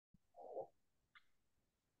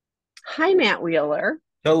Hi, Matt Wheeler.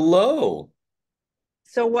 Hello.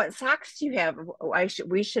 So, what socks do you have?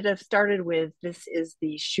 We should have started with this is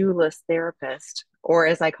the shoeless therapist, or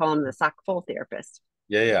as I call him, the sockful therapist.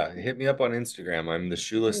 Yeah. Hit me up on Instagram. I'm the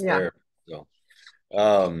shoeless Yeah. therapist. So,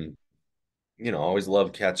 um, always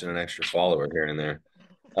love catching an extra follower here and there.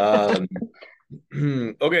 Um,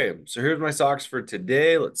 okay, so here's my socks for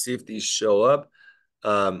today. Let's see if these show up.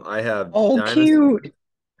 I have Oh, dinosaur cute.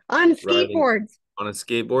 On riding skateboards. on a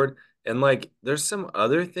skateboard, and like there's some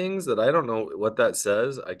other things that I don't know what that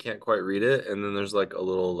says. I can't quite read it. And then there's like a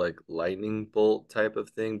little like lightning bolt type of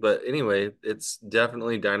thing. But anyway, it's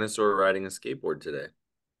definitely dinosaur riding a skateboard today.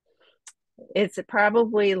 It's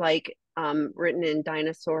probably like written in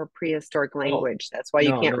dinosaur prehistoric Oh, language. That's why you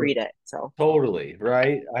no, can't no, read it. So, totally,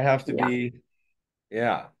 right? I have to yeah. be,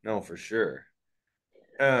 yeah, no, for sure.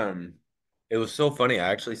 Um, it was so funny. I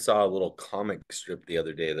actually saw a little comic strip the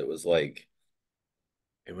other day that was like,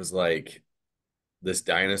 it was like this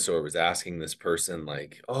dinosaur was asking this person,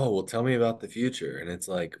 like, oh, well, tell me about the future. And it's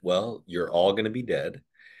like, well, you're all going to be dead.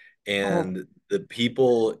 Oh, And the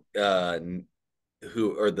people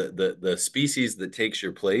who or the species that takes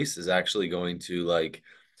your place is actually going to like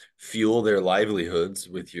fuel their livelihoods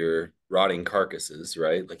with your rotting carcasses,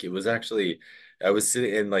 right? Like it was actually I was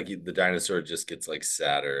sitting and like the dinosaur just gets like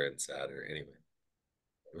sadder and sadder. Anyway,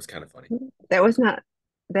 it was kind of funny. that was not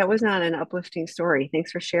that was not an uplifting story.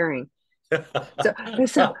 Thanks for sharing. So,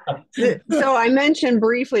 so, so I mentioned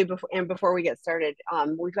briefly before, and before we get started,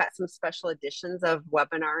 we've got some special editions of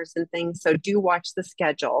webinars and things. So do watch the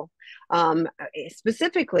schedule.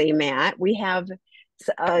 Specifically, Matt, we have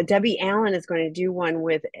Debbie Allen is going to do one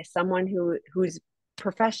with someone whose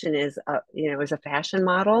profession is, is a fashion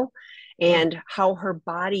model, Oh, and how her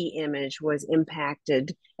body image was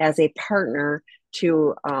impacted as a partner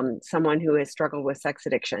to someone who has struggled with sex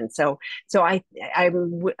addiction. So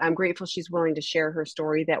I'm grateful she's willing to share her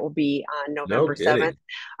story. That will be on no November 7th. kidding.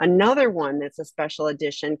 Another one that's a special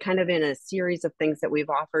edition, kind of in a series of things that we've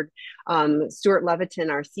offered. Stuart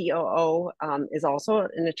Leviton, our COO, is also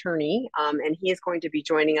an attorney, and he is going to be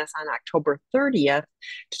joining us on October 30th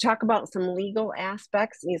to talk about some legal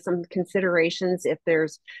aspects, some considerations if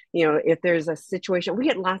there's a situation. We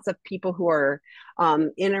get lots of people who are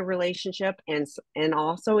in a relationship and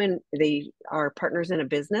also in they are partners in a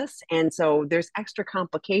business, and so there's extra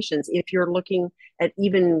complications if you're looking at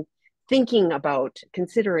even thinking about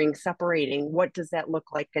considering separating. What does that look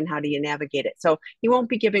like and how do you navigate it? So he won't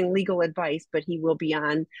be giving legal advice, but he will be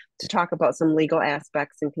on to talk about some legal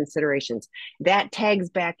aspects and considerations. That tags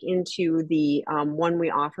back into the one we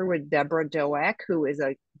offer with Deborah Doak, who is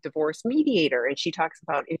a divorce mediator, and she talks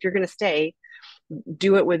about if you're going to stay,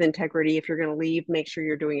 do it with integrity. If you're going to leave, make sure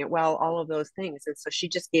you're doing it well, all of those things. And so she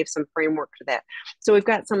just gave some framework for that. So we've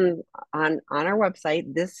got some on our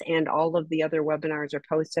website. This and all of the other webinars are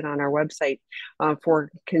posted on our website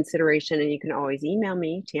for consideration. And you can always email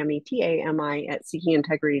me, Tammy, Tami, at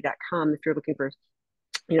seekingintegrity.com if you're looking for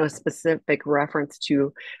specific reference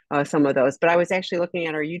to some of those. But I was actually looking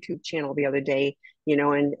at our YouTube channel the other day,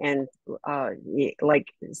 and like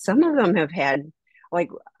some of them have had like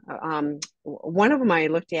one of them I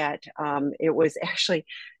looked at. It was actually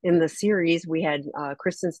in the series we had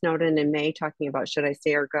Kristen Snowden and May talking about should I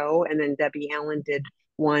stay or go, and then Debbie Allen did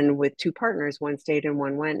one with two partners, one stayed and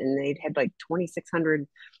one went, and they'd had like 2,600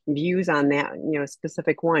 views on that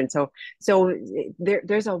specific one. So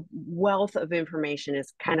there's a wealth of information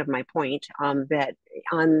is kind of my point, that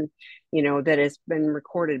on that has been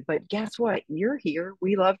recorded. But guess what, you're here,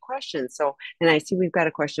 we love questions. So, and I see we've got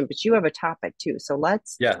a question, but you have a topic too, so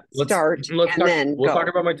let's Yeah, start let's and talk. then We'll talk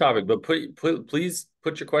go. about my topic, but please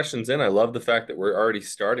put your questions in. I love the fact that we're already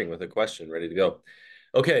starting with a question ready to go.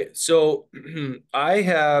 Okay, so I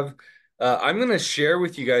have I'm going to share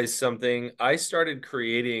with you guys something. I started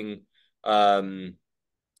creating um,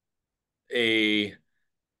 a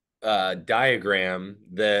diagram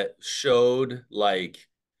that showed like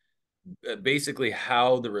basically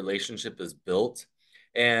how the relationship is built.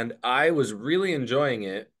 And I was really enjoying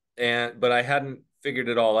it, and but I hadn't figured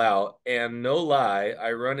it all out. And no lie,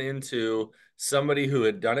 I run into somebody who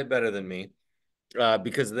had done it better than me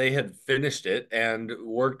because they had finished it and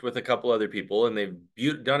worked with a couple other people, and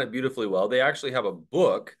they've done it beautifully well. They actually have a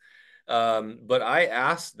book, but I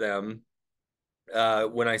asked them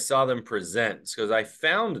when I saw them present because I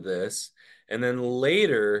found this and then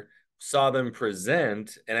later saw them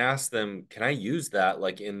present and asked them, can I use that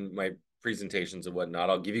like in my presentations and whatnot?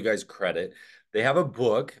 I'll give you guys credit. They have a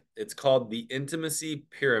book. It's called The Intimacy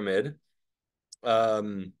Pyramid.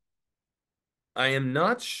 Um, I am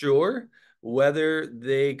not sure whether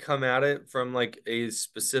they come at it from like a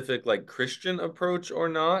specific like Christian approach or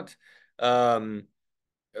not.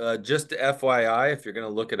 Just FYI, if you're going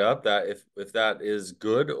to look it up, that if that is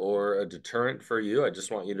good or a deterrent for you, I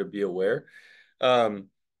just want you to be aware.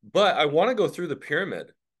 But I want to go through the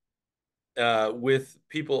pyramid with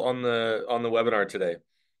people on the webinar today.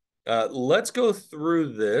 Let's go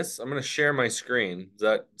through this. I'm going to share my screen. Does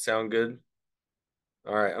that sound good?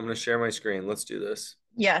 All right, I'm going to share my screen. Let's do this.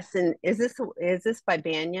 Yes, and is this by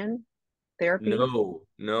Banyan Therapy? No,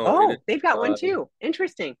 no, it is Oh, they've got one too.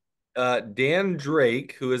 Interesting. Dan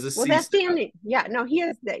Drake, who is a Well, that's CSAT. Banyan. Yeah, no, he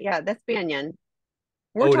is that. Yeah, that's Banyan.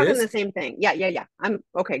 We're Oh, it talking is? the same thing. Yeah, yeah, yeah. I'm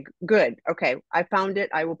okay. Good. Okay, I found it.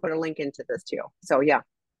 I will put a link into this too. So yeah,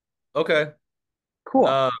 Okay. cool.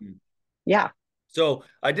 Um, Yeah. So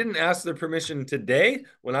I didn't ask their permission today.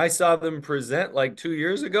 When I saw them present like 2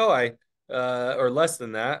 years ago, or less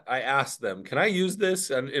than that, I asked them, "Can I use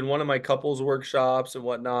this in one of my couples workshops and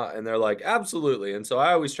whatnot?" And they're like, "Absolutely." And so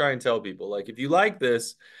I always try and tell people, like, if you like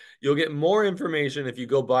this, you'll get more information if you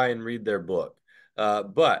go buy and read their book.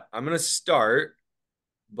 But I'm gonna start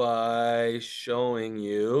by showing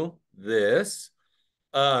you this.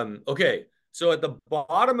 Okay, so at the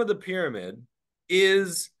bottom of the pyramid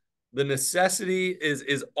is the necessity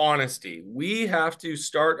is honesty. We have to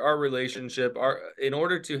start our relationship. In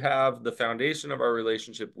order to have the foundation of our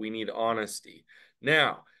relationship, we need honesty.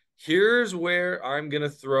 Now, here's where I'm gonna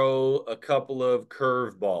throw a couple of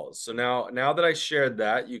curveballs. So now that I shared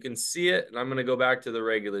that, you can see it, and I'm gonna go back to the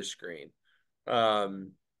regular screen.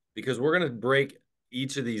 Um, because we're gonna break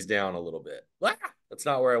each of these down a little bit. Ah, that's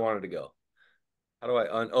not where I wanted to go. How do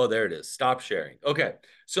oh, there it is. Stop sharing. Okay.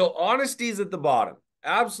 So honesty is at the bottom.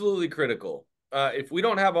 Absolutely critical. If we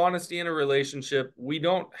don't have honesty in a relationship, we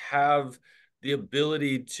don't have the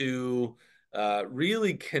ability to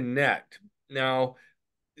really connect. Now,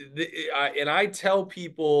 and I tell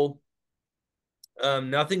people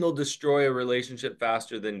nothing will destroy a relationship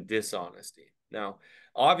faster than dishonesty. Now,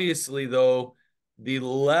 obviously, though, the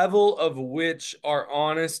level of which our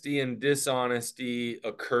honesty and dishonesty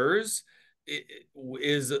occurs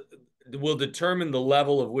is will determine the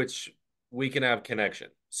level of which we can have connection.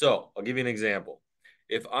 So, I'll give you an example.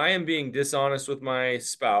 If I am being dishonest with my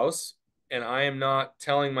spouse and I am not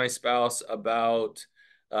telling my spouse about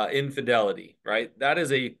infidelity, right? That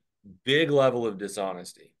is a big level of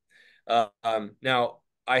dishonesty. Now,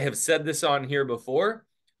 I have said this on here before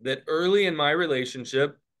that early in my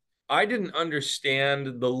relationship, I didn't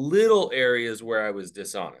understand the little areas where I was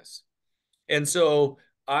dishonest. And so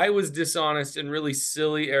I was dishonest in really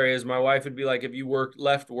silly areas. My wife would be like, "Have you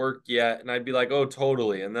left work yet?" And I'd be like, "Oh,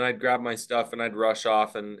 totally." And then I'd grab my stuff and I'd rush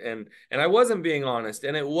off and I wasn't being honest.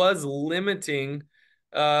 And it was limiting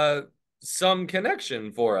uh some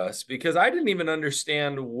connection for us because I didn't even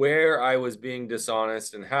understand where I was being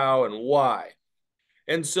dishonest and how and why.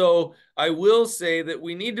 And so I will say that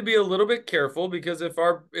we need to be a little bit careful because if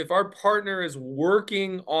our partner is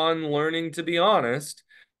working on learning to be honest,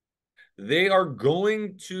 they are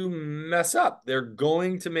going to mess up. They're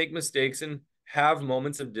going to make mistakes and have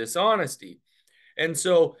moments of dishonesty. And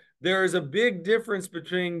so there is a big difference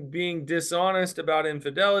between being dishonest about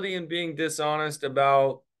infidelity and being dishonest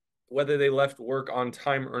about whether they left work on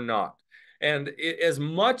time or not. And as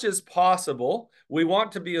much as possible, we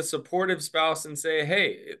want to be a supportive spouse and say,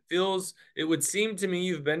 "Hey, it would seem to me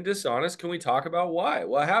you've been dishonest. Can we talk about why?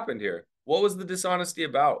 What happened here? What was the dishonesty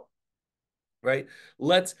about?" Right?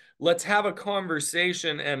 Let's have a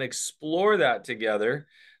conversation and explore that together.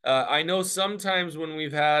 I know sometimes when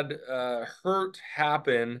we've had hurt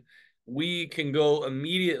happen, we can go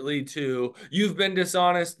immediately to, "You've been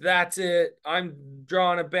dishonest. That's it. I'm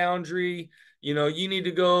drawing a boundary. You need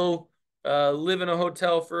to go live in a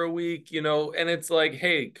hotel for a week." And it's like,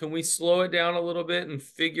 "Hey, can we slow it down a little bit and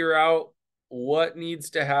figure out what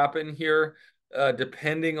needs to happen here,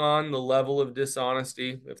 depending on the level of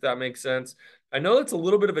dishonesty," if that makes sense. I know it's a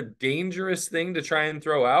little bit of a dangerous thing to try and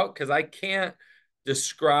throw out because I can't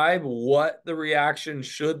describe what the reaction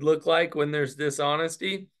should look like when there's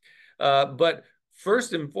dishonesty. But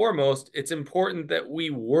first and foremost, it's important that we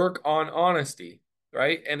work on honesty,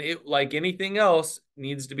 right? And it, like anything else,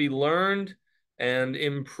 needs to be learned and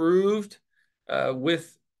improved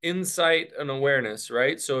with insight and awareness,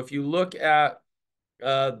 right? So if you look at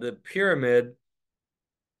the pyramid,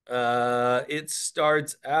 it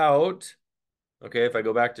starts out. Okay, if I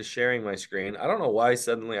go back to sharing my screen, I don't know why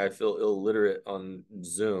suddenly I feel illiterate on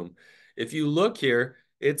Zoom. If you look here,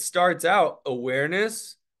 it starts out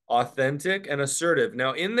awareness, authentic, and assertive.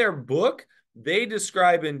 Now, in their book, they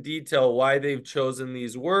describe in detail why they've chosen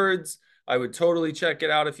these words. I would totally check it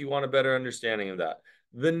out if you want a better understanding of that.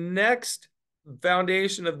 The next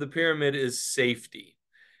foundation of the pyramid is safety.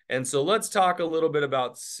 And so let's talk a little bit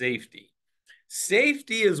about safety.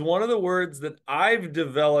 Safety is one of the words that I've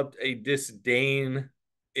developed a disdain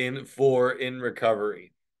in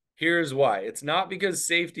recovery. Here's why. It's not because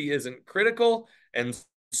safety isn't critical and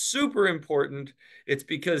super important. It's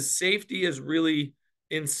because safety is really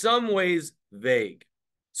in some ways vague.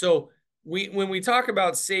 So when we talk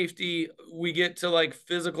about safety, we get to like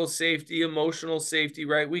physical safety, emotional safety,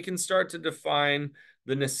 right? We can start to define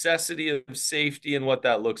the necessity of safety and what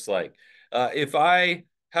that looks like. If I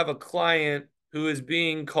have a client who is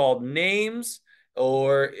being called names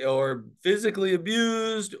or physically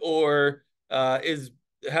abused or is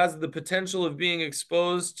has the potential of being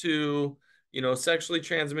exposed to sexually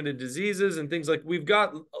transmitted diseases and things like, we've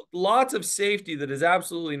got lots of safety that is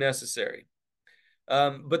absolutely necessary.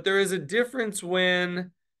 But there is a difference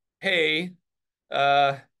when, hey,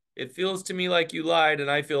 uh, it feels to me like you lied and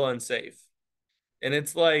I feel unsafe. And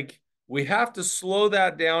it's like we have to slow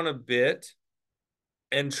that down a bit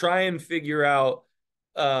and try and figure out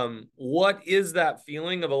what is that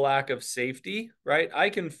feeling of a lack of safety, right?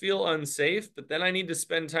 I can feel unsafe, but then I need to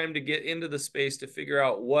spend time to get into the space to figure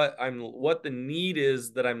out what the need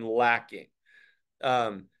is that I'm lacking.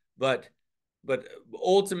 Um, but but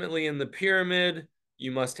ultimately in the pyramid,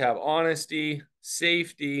 you must have honesty,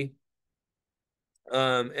 safety,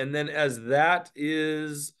 and then as that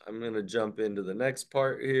is, I'm going to jump into the next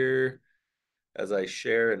part here as I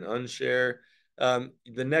share and unshare.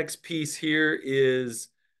 The next piece here is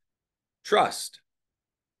trust.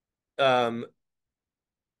 Um,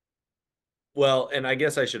 well, and I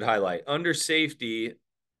guess I should highlight under safety,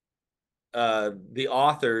 the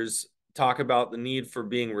authors talk about the need for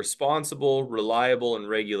being responsible, reliable, and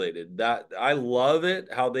regulated. That I love it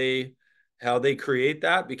how they create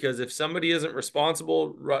that, because if somebody isn't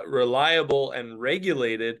responsible, reliable, and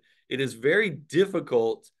regulated, it is very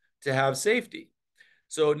difficult to have safety.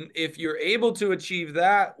 So if you're able to achieve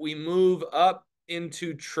that, we move up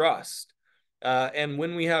into trust. And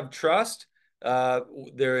when we have trust,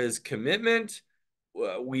 there is commitment.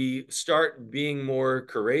 We start being more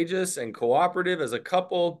courageous and cooperative as a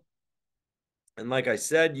couple. And like I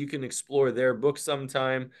said, you can explore their book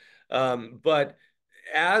sometime. But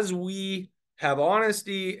as we have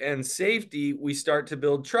honesty and safety, we start to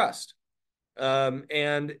build trust. And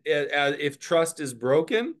if trust is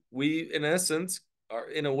broken, we, in essence, are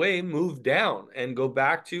in a way move down and go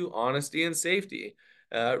back to honesty and safety,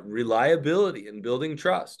 reliability and building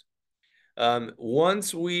trust. As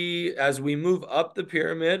we move up the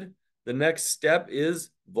pyramid, the next step is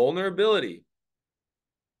vulnerability.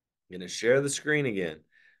 I'm going to share the screen again.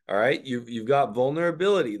 All right, you've got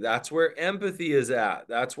vulnerability. That's where empathy is at.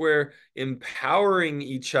 That's where empowering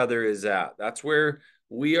each other is at. That's where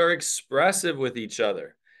we are expressive with each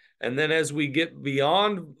other. And then as we get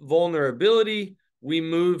beyond vulnerability, we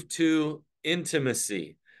move to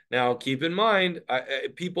intimacy. Now, keep in mind,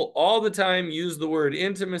 people all the time use the word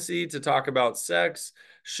intimacy to talk about sex.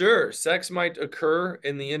 Sure, sex might occur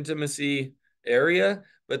in the intimacy area,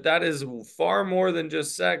 but that is far more than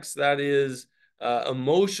just sex. That is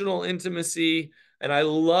emotional intimacy. And I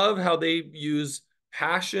love how they use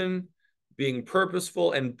passion, being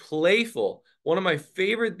purposeful, and playful. One of my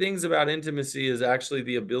favorite things about intimacy is actually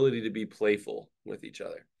the ability to be playful with each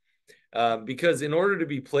other. Because in order to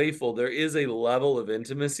be playful, there is a level of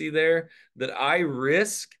intimacy there that I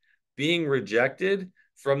risk being rejected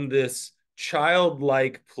from this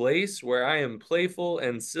childlike place where I am playful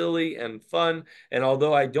and silly and fun. And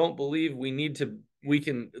although I don't believe we need to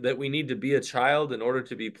be a child in order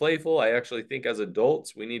to be playful, I actually think as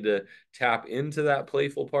adults we need to tap into that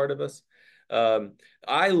playful part of us. Um,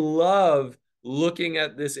 I love looking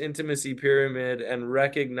at this intimacy pyramid and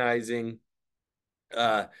recognizing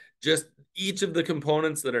uh, just each of the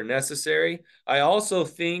components that are necessary. I also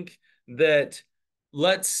think that,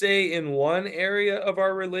 let's say, in one area of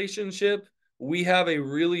our relationship, we have a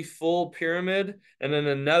really full pyramid, and in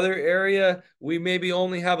another area, we maybe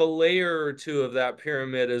only have a layer or two of that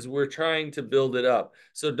pyramid as we're trying to build it up.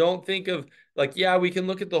 So don't think of like, yeah, we can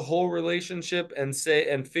look at the whole relationship and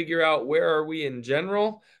say and figure out where are we in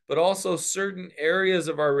general, but also certain areas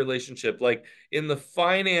of our relationship, like in the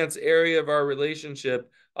finance area of our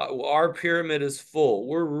relationship, our pyramid is full.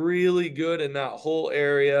 We're really good in that whole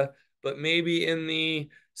area, but maybe in the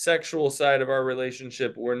sexual side of our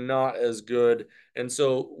relationship, we're not as good. And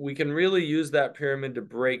so we can really use that pyramid to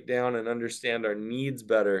break down and understand our needs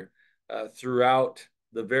better throughout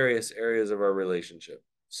the various areas of our relationship.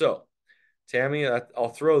 So, Tammy, I'll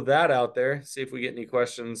throw that out there. See if we get any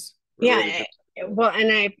questions related Yeah, to. well,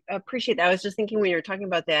 and I appreciate that. I was just thinking when you were talking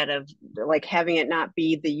about that of like having it not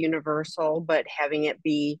be the universal, but having it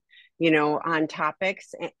be, on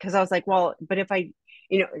topics. Because I was like, well, but if I,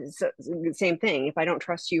 so same thing. If I don't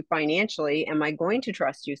trust you financially, am I going to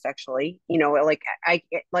trust you sexually? I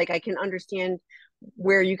can understand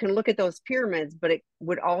where you can look at those pyramids, but it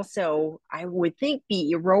would also, I would think,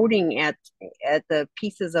 be eroding at the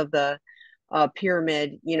pieces of the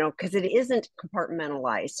pyramid, because it isn't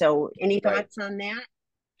compartmentalized. So, any Right. thoughts on that?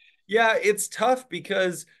 Yeah, it's tough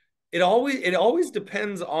because it always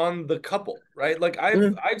depends on the couple, right? Like I've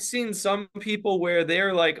Mm. I've seen some people where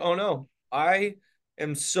they're like, "Oh no, I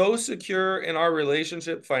am so secure in our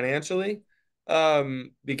relationship financially,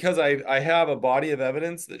 because I have a body of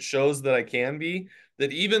evidence that shows that I can be,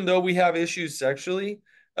 that even though we have issues sexually,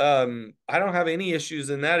 I don't have any issues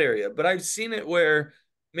in that area." But I've seen it where,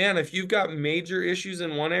 man, if you've got major issues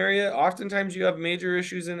in one area, oftentimes you have major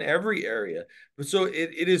issues in every area. So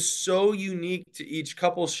it is so unique to each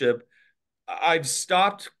coupleship. I've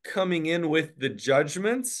stopped coming in with the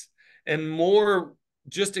judgments and more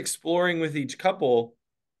just exploring with each couple,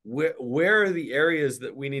 where are the areas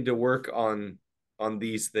that we need to work on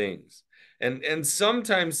these things. And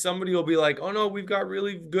sometimes somebody will be like, "Oh no, we've got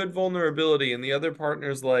really good vulnerability," and the other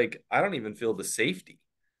partner's like, "I don't even feel the safety."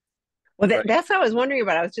 Well, Right. that's what I was wondering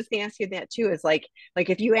about. I was just going to ask you that too. Is like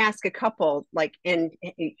if you ask a couple, like, and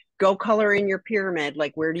go color in your pyramid,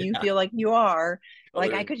 like, where do you Yeah, feel like you are?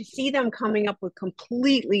 Like, I coloring. could see them coming up with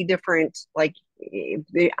completely different, like,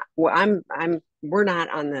 well, we're not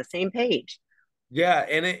on the same page. Yeah,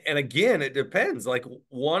 and again, it depends. Like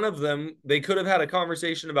one of them, they could have had a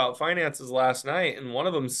conversation about finances last night, and one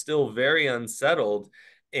of them's still very unsettled,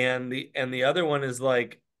 and the other one is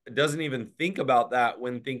like doesn't even think about that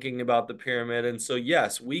when thinking about the pyramid. And so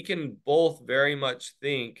yes, we can both very much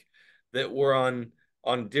think that we're on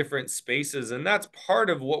different spaces, and that's part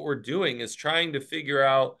of what we're doing is trying to figure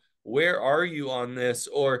out where are you on this,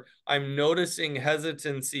 or I'm noticing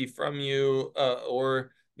hesitancy from you,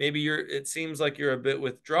 or maybe it seems like you're a bit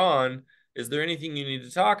withdrawn. Is there anything you need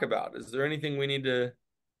to talk about? Is there anything we need to,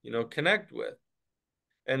 connect with?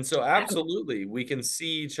 And so absolutely, we can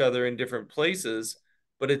see each other in different places,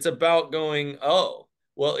 but it's about going, "Oh,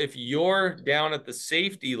 well, if you're down at the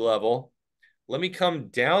safety level, let me come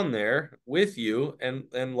down there with you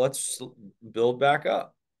and let's build back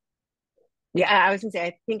up." Yeah, I was gonna say,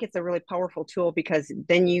 I think it's a really powerful tool because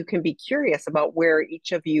then you can be curious about where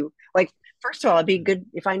each of you, like, first of all, it'd be good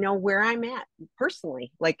if I know where I'm at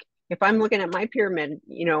personally. Like, if I'm looking at my pyramid,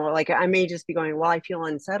 like, I may just be going, well, I feel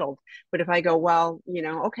unsettled. But if I go, well,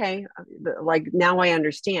 okay, like, now I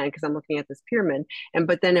understand because I'm looking at this pyramid.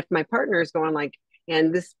 But then if my partner is going, like,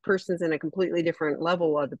 and this person's in a completely different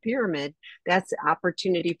level of the pyramid, that's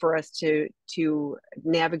opportunity for us to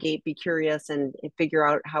navigate, be curious, and figure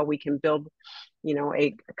out how we can build,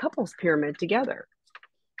 a couples pyramid together.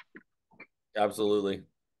 Absolutely.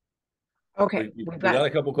 Okay, We we got a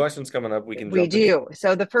couple questions coming up. We can we jump into. do.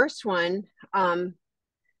 So the first one,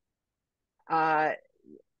 uh,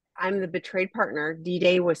 I'm the betrayed partner.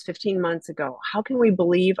 D-Day was 15 months ago. How can we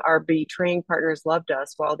believe our betraying partners loved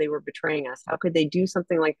us while they were betraying us? How could they do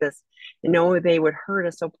something like this and know they would hurt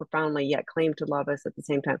us so profoundly, yet claim to love us at the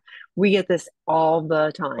same time? We get this all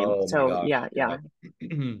the time. Oh my So gosh. yeah, yeah.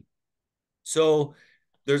 Yeah. So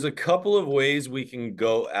there's a couple of ways we can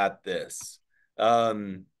go at this.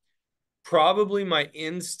 Um, Probably my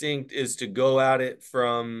instinct is to go at it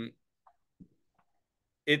from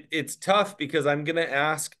it's tough because I'm going to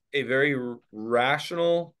ask a very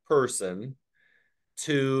rational person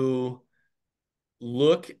to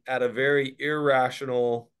look at a very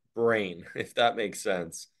irrational brain, if that makes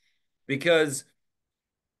sense. Because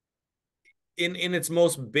in its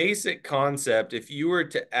most basic concept, if you were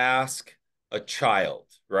to ask a child,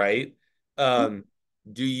 right? Um,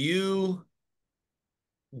 do you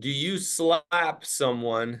slap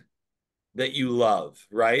someone that you love,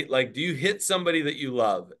 right? Like, do you hit somebody that you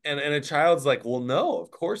love? And a child's like, well, no,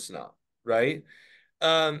 of course not, right?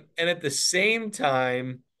 And at the same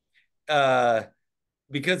time, uh,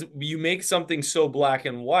 because you make something so black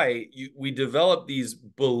and white, we develop these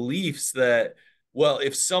beliefs that, well,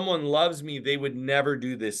 if someone loves me, they would never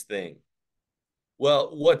do this thing.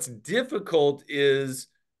 Well, what's difficult is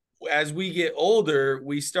as we get older,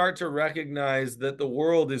 we start to recognize that the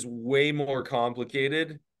world is way more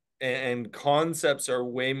complicated and concepts are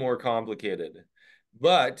way more complicated.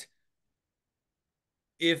 But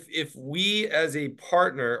if we as a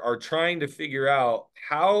partner are trying to figure out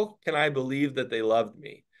how can I believe that they loved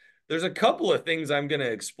me, there's a couple of things I'm going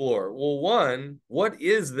to explore. Well, one, what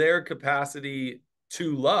is their capacity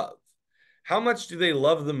to love? How much do they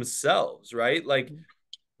love themselves, right? Like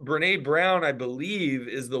Brene Brown, I believe,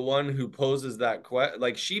 is the one who poses that question.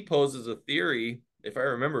 Like she poses a theory if I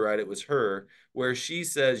remember right, it was her, where she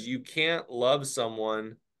says you can't love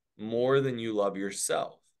someone more than you love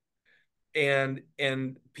yourself. And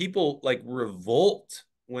people like revolt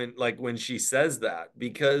when she says that,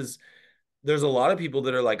 because there's a lot of people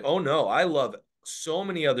that are like, oh no, I love so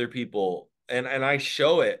many other people and I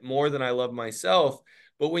show it more than I love myself.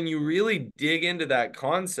 But when you really dig into that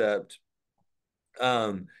concept,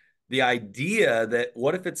 um, the idea that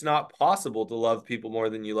what if it's not possible to love people more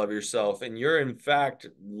than you love yourself, and you're in fact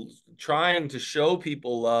trying to show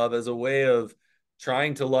people love as a way of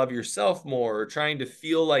trying to love yourself more, or trying to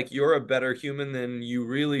feel like you're a better human than you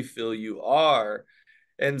really feel you are.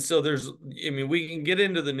 And so there's, I mean, we can get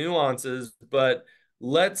into the nuances, but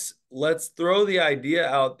let's throw the idea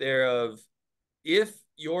out there of, if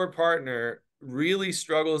your partner really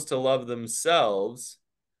struggles to love themselves,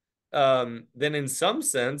 then in some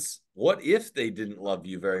sense, what if they didn't love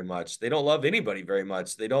you very much? They don't love anybody very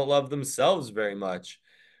much. They don't love themselves very much.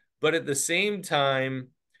 But at the same time,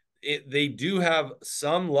 they do have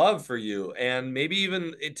some love for you. And maybe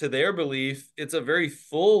even to their belief, it's a very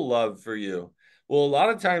full love for you. Well, a lot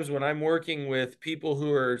of times when I'm working with people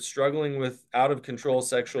who are struggling with out of control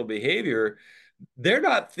sexual behavior, they're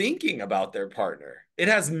not thinking about their partner. It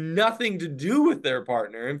has nothing to do with their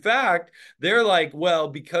partner. In fact, they're like, well,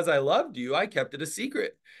 because I loved you, I kept it a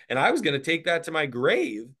secret. And I was going to take that to my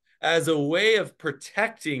grave as a way of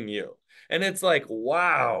protecting you. And it's like,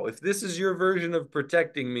 wow, if this is your version of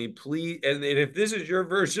protecting me, please. And if this is your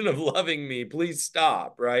version of loving me, please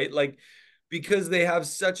stop, right? Like, because they have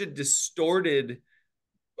such a distorted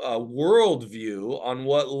worldview on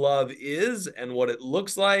what love is and what it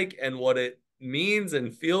looks like and what it means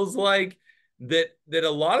and feels like, that a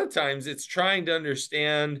lot of times it's trying to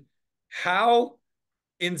understand how,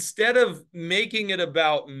 instead of making it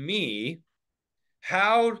about me,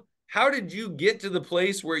 how did you get to the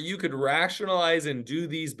place where you could rationalize and do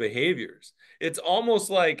these behaviors? It's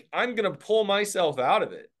almost like I'm going to pull myself out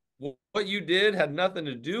of it. What you did had nothing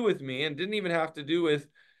to do with me and didn't even have to do with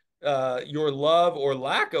your love or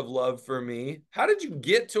lack of love for me. How did you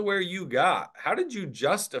get to where you got? How did you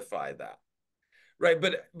justify that? Right.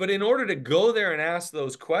 But in order to go there and ask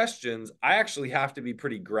those questions, I actually have to be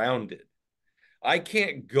pretty grounded. I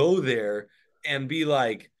can't go there and be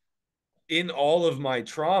like, in all of my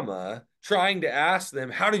trauma, trying to ask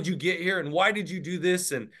them, how did you get here and why did you do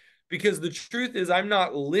this? And because the truth is, I'm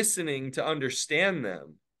not listening to understand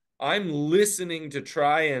them. I'm listening to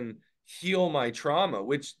try and heal my trauma,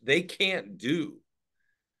 which they can't do.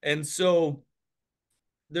 And so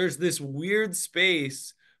there's this weird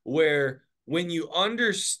space where, when you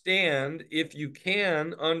understand, if you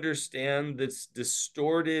can understand this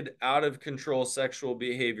distorted, out of control sexual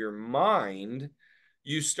behavior mind,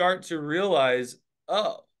 you start to realize,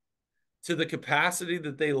 oh, to the capacity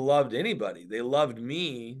that they loved anybody, they loved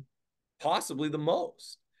me possibly the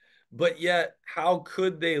most. But yet, how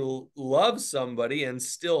could they love somebody and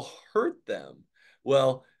still hurt them?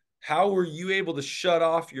 Well, how were you able to shut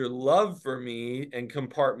off your love for me and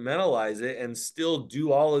compartmentalize it and still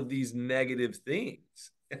do all of these negative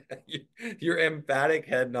things? Your emphatic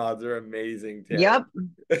head nods are amazing, Tamara.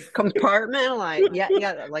 Yep. Compartmentalize. Yeah,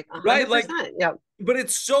 yeah, like Right? Like, 100%. Yep. but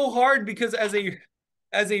it's so hard because as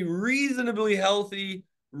a reasonably healthy,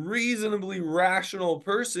 reasonably rational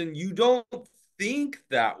person, you don't think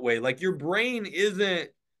that way. Like, your brain isn't,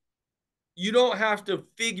 you don't have to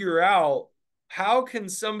figure out how can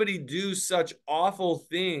somebody do such awful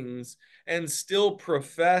things and still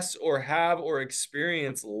profess or have or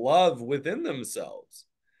experience love within themselves.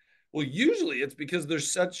 Well, usually it's because there's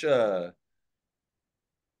such a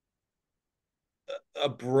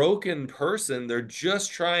broken person. They're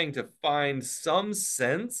just trying to find some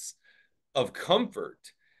sense of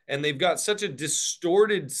comfort. And they've got such a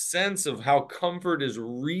distorted sense of how comfort is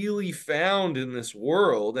really found in this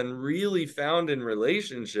world and really found in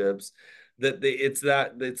relationships, that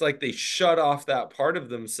it's like they shut off that part of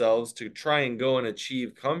themselves to try and go and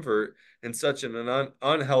achieve comfort in such an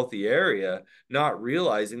unhealthy area, not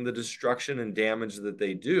realizing the destruction and damage that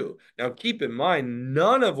they do. Now, keep in mind,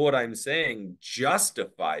 none of what I'm saying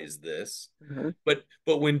justifies this. Mhm. But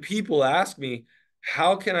when people ask me,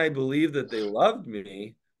 how can I believe that they loved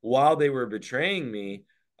me while they were betraying me?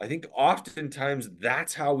 I think oftentimes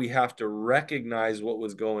that's how we have to recognize what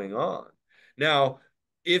was going on. Now,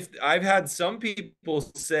 if I've had some people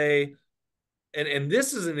say, and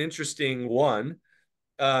this is an interesting one,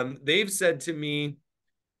 they've said to me,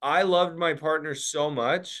 I loved my partner so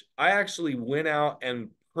much, I actually went out and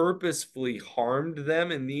purposefully harmed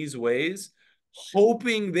them in these ways,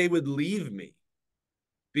 hoping they would leave me,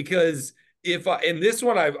 because if I, and this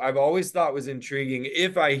one I've always thought was intriguing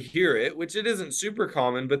if I hear it, which it isn't super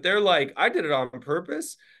common, but they're like, I did it on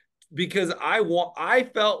purpose because I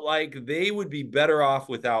felt like they would be better off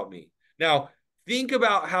without me. Now, think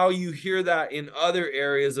about how you hear that in other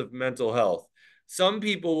areas of mental health. Some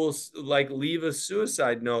people will like leave a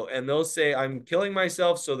suicide note and they'll say, I'm killing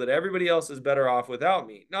myself so that everybody else is better off without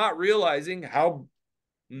me, not realizing how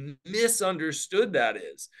misunderstood that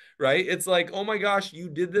is, right? It's like, oh my gosh, you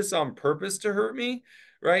did this on purpose to hurt me,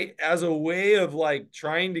 right? As a way of like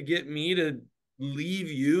trying to get me to leave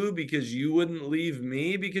you because you wouldn't leave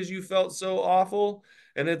me because you felt so awful.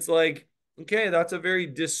 And it's like, okay, that's a very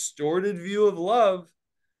distorted view of love.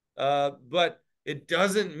 But it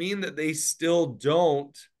doesn't mean that they still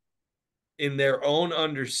don't, in their own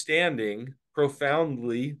understanding,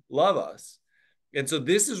 profoundly love us. And so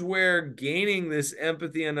this is where gaining this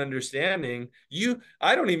empathy and understanding,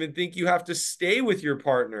 I don't even think you have to stay with your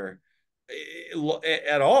partner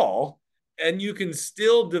at all. And you can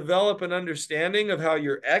still develop an understanding of how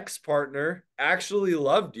your ex-partner actually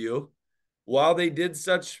loved you while they did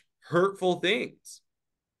such hurtful things.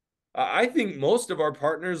 I think most of our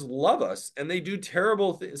partners love us and they do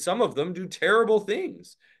terrible things. Some of them do terrible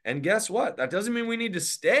things. And guess what? That doesn't mean we need to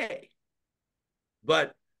stay.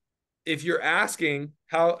 But if you're asking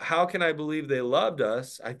how can I believe they loved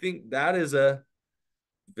us, I think that is a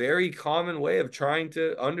very common way of trying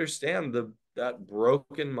to understand that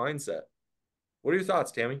broken mindset. What are your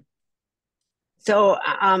thoughts, Tammy? So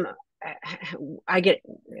I get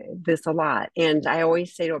this a lot, and I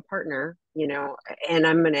always say to a partner, and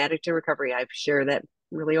I'm an addict in recovery. I share that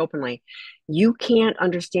really openly. You can't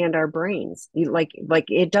understand our brains. Like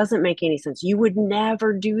it doesn't make any sense. You would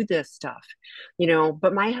never do this stuff,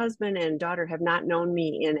 But my husband and daughter have not known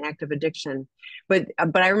me in active addiction, but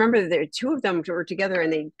I remember that two of them were together,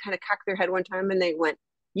 and they kind of cocked their head one time, and they went,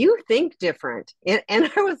 "You think different," and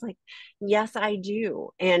I was like, "Yes, I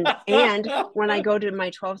do." And when I go to my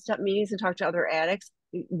 12-step meetings and talk to other addicts,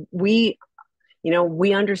 we,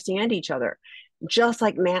 we understand each other. Just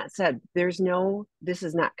like Matt said, this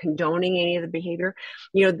is not condoning any of the behavior.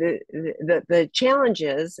 The challenge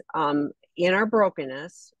is, in our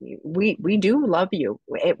brokenness, we do love you.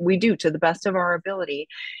 We do, to the best of our ability.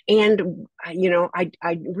 And,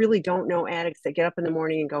 I really don't know addicts that get up in the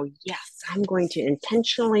morning and go, yes, I'm going to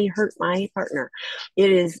intentionally hurt my partner.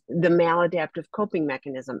 It is the maladaptive coping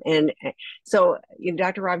mechanism. And so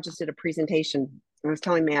Dr. Rob just did a presentation. I was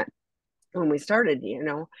telling Matt when we started,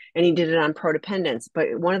 and he did it on prodependence.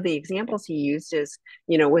 But one of the examples he used is,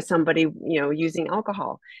 with somebody, using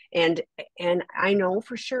alcohol. And I know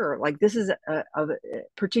for sure, like this is a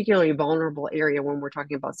particularly vulnerable area when we're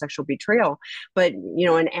talking about sexual betrayal. But,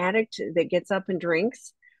 an addict that gets up and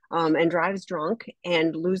drinks, and drives drunk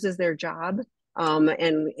and loses their job,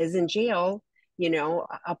 and is in jail,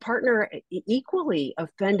 a partner equally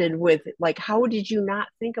offended with, like, how did you not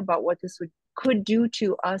think about what this could do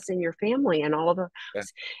to us and your family and all of the, Yeah.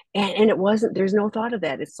 and it wasn't, there's no thought of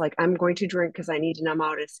that. It's like, I'm going to drink because I need to numb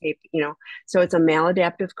out, escape, so it's a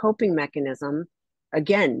maladaptive coping mechanism.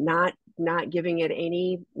 Again, not giving it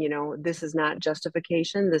any, this is not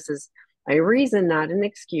justification, this is a reason, not an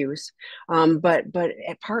excuse. But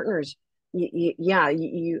at partners, yeah,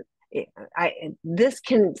 this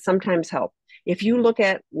can sometimes help if you look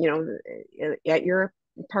at, at your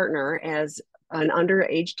partner as an under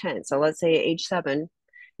age 10, so let's say age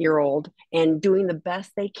 7-year old, and doing the best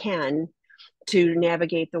they can to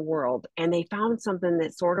navigate the world, and they found something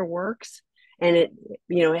that sort of works, and it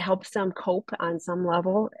helps them cope on some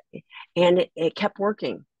level, and it kept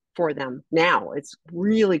working for them. Now it's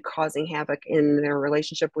really causing havoc in their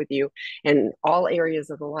relationship with you in all areas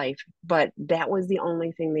of the life, but that was the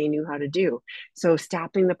only thing they knew how to do. So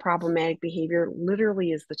stopping the problematic behavior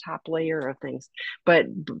literally is the top layer of things. But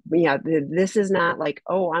yeah, this is not like,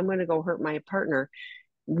 oh, I'm going to go hurt my partner.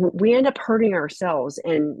 We end up hurting ourselves,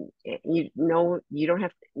 and you don't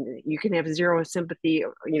have, you can have zero sympathy,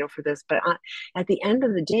 for this, but at the end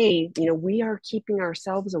of the day, we are keeping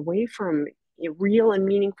ourselves away from real and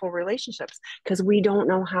meaningful relationships because we don't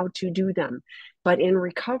know how to do them. But in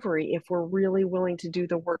recovery, if we're really willing to do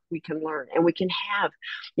the work, we can learn, and we can have,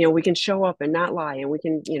 we can show up and not lie, and we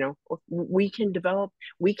can, we can develop,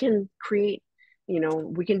 we can create,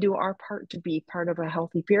 we can do our part to be part of a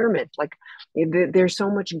healthy pyramid. Like, there's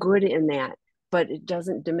so much good in that, but it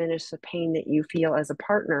doesn't diminish the pain that you feel as a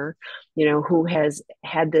partner, who has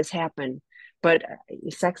had this happen. But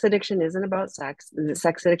sex addiction isn't about sex. The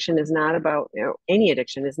sex addiction is not about, any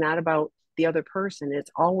addiction is not about the other person.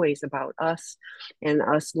 It's always about us, and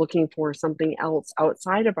us looking for something else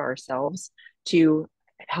outside of ourselves to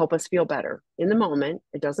help us feel better in the moment.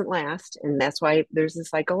 It doesn't last. And that's why there's a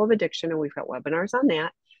cycle of addiction. And we've got webinars on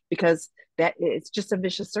that because that it's just a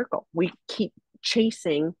vicious circle. We keep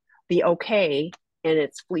chasing the okay and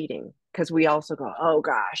it's fleeting because we also go, oh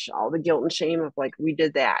gosh, all the guilt and shame of like, we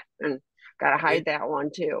did that and got to hide It that one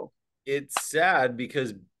too. it's sad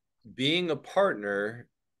because being a partner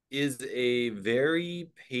is a very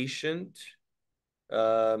patient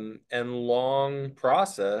and long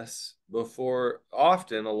process before,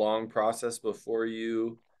 often a long process before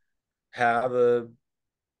you have a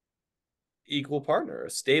equal partner, a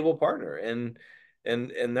stable partner. And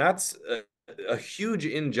that's a huge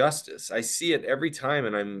injustice. I see it every time,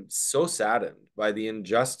 and I'm so saddened by the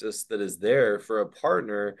injustice that is there for a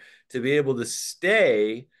partner to be able to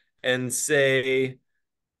stay and say,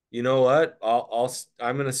 you know what,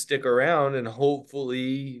 I'm going to stick around and hopefully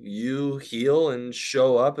you heal and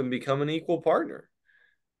show up and become an equal partner.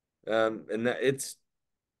 And that it's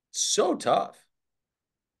so tough.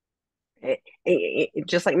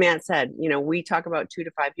 Just like Matt said, we talk about 2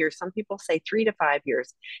 to 5 years. Some people say 3 to 5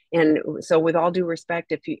 years. And so, with all due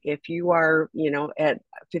respect, if you are, at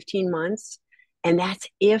 15 months, and that's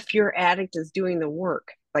if your addict is doing the work,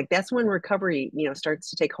 like that's when recovery, starts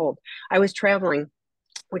to take hold. I was traveling,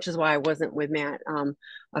 which is why I wasn't with Matt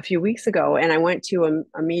a few weeks ago. And I went to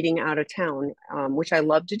a meeting out of town, which I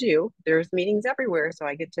love to do. There's meetings everywhere. So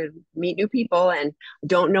I get to meet new people and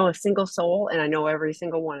don't know a single soul. And I know every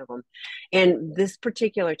single one of them. And this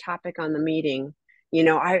particular topic on the meeting,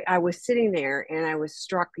 I was sitting there and I was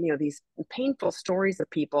struck, these painful stories of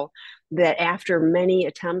people that after many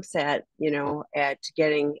attempts at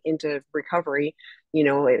getting into recovery,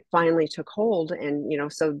 it finally took hold. And,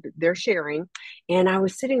 so they're sharing. And I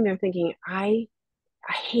was sitting there thinking, I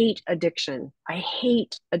hate addiction. I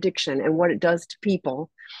hate addiction and what it does to people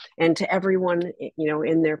and to everyone,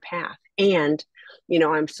 in their path. And,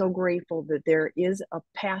 I'm so grateful that there is a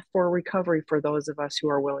path for recovery for those of us who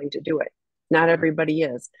are willing to do it. Not everybody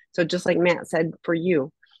is. So just like Matt said, for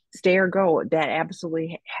you, stay or go, that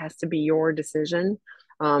absolutely has to be your decision.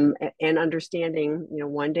 And understanding,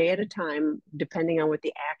 one day at a time, depending on what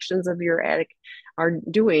the actions of your addict are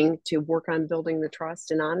doing to work on building the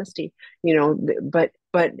trust and honesty, but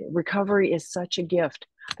recovery is such a gift,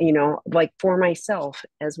 like for myself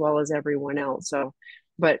as well as everyone else. So,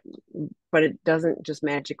 but it doesn't just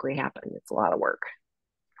magically happen. It's a lot of work.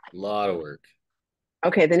 A lot of work.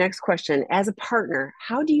 Okay, the next question. As a partner,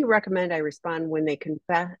 how do you recommend I respond when they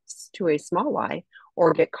confess to a small lie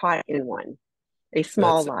or get caught in one? A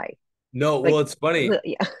small That's lie. no, well, Like, it's funny.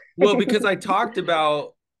 yeah. Well, because I talked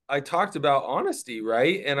about honesty,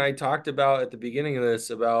 right? And I talked about at the beginning of this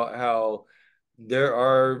about how there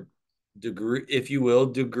are if you will,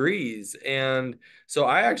 degrees. And so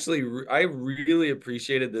I really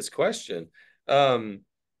appreciated this question. Um,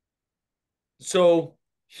 so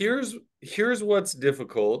here's what's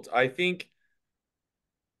difficult. I think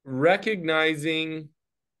recognizing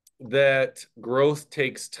that growth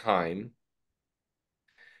takes time.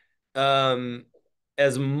 Um,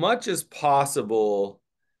 as much as possible,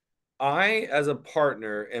 I, as a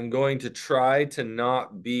partner, am going to try to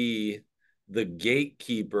not be the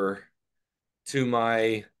gatekeeper to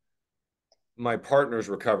my partner's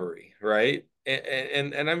recovery, right?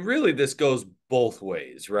 And I'm really, this goes both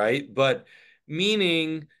ways, right? But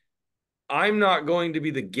meaning I'm not going to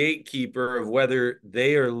be the gatekeeper of whether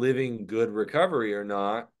they are living good recovery or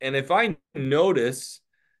not. And if I notice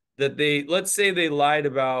that let's say they lied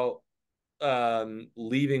about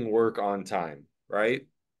leaving work on time, right?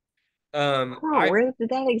 Oh, where did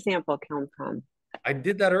that example come from? I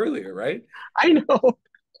did that earlier, right? I know.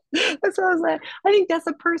 That's what I was like. I think that's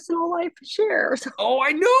a personal life share. So, Oh,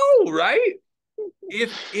 I know, right?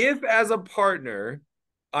 If as a partner,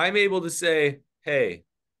 I'm able to say, "Hey,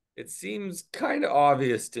 it seems kind of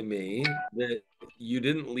obvious to me that you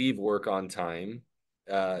didn't leave work on time,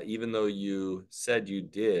 even though you said you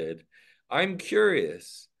did. I'm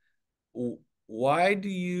curious, why do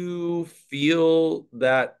you feel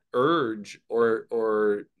that urge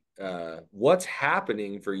or what's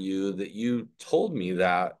happening for you that you told me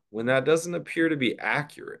that when that doesn't appear to be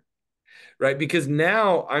accurate?" Right? Because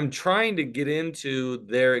now I'm trying to get into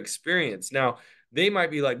their experience. Now, they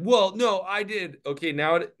might be like, "Well, no, I did." Okay,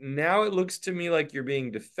 now it looks to me like you're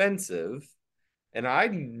being defensive, and I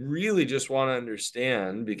really just want to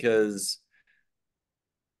understand because,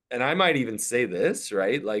 and I might even say this,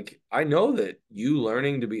 right? Like, I know that you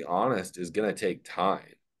learning to be honest is going to take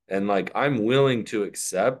time. And like, I'm willing to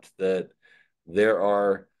accept that there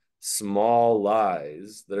are small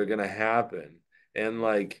lies that are going to happen. And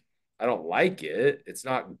like, I don't like it. It's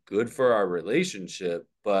not good for our relationship,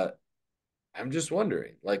 but I'm just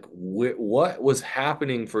wondering, like, what was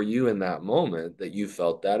happening for you in that moment that you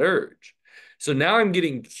felt that urge? So now I'm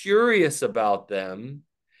getting curious about them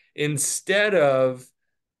instead of,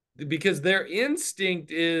 because their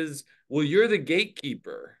instinct is, well, you're the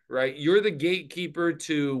gatekeeper, right? You're the gatekeeper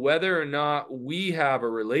to whether or not we have a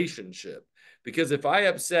relationship. Because if I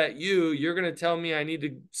upset you, you're going to tell me I need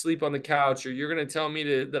to sleep on the couch, or you're going to tell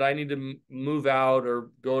me that I need to move out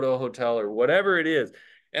or go to a hotel or whatever it is.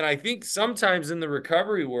 And I think sometimes in the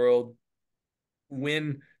recovery world,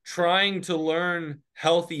 when trying to learn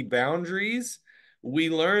healthy boundaries, we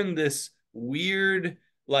learn this weird,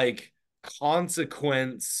 like,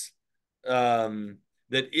 consequence, um,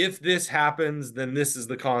 that if this happens, then this is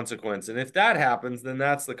the consequence. And if that happens, then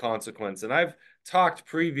that's the consequence. And I've talked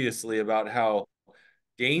previously about how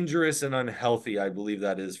dangerous and unhealthy I believe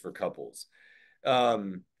that is for couples.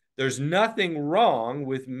 Um, there's nothing wrong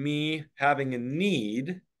with me having a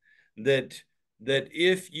need that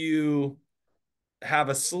if you have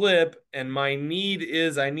a slip and my need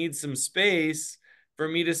is I need some space, for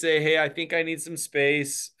me to say, hey, I think I need some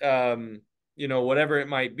space, whatever it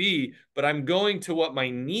might be, but I'm going to what my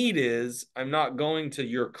need is. I'm not going to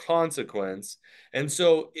your consequence. And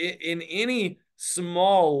so in any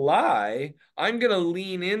small lie, I'm going to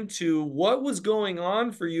lean into what was going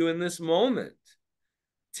on for you in this moment.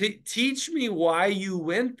 Teach me why you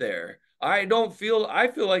went there. I feel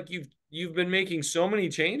like you've been making so many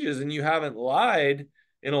changes and you haven't lied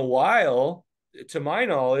in a while, to my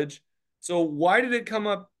knowledge. So why did it come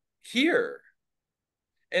up here?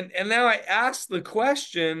 And now I ask the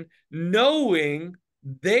question knowing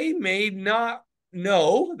they may not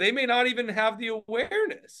know, they may not even have the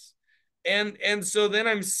awareness. And so then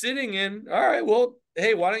I'm sitting in, all right, well,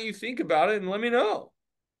 hey, why don't you think about it and let me know?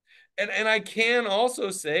 And I can also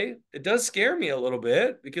say it does scare me a little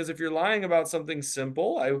bit, because if you're lying about something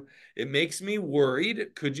simple, it makes me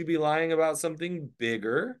worried. Could you be lying about something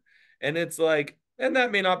bigger? And it's like, and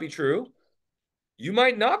that may not be true. You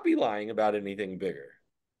might not be lying about anything bigger.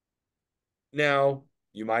 Now,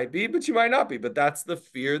 you might be, but you might not be. But that's the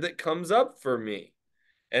fear that comes up for me.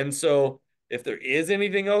 And so if there is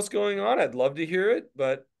anything else going on, I'd love to hear it,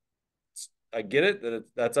 but I get it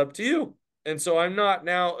that that's up to you. And so I'm not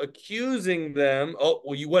now accusing them. Oh,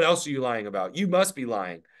 well, what else are you lying about? You must be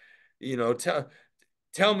lying.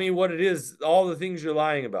 Tell me what it is, all the things you're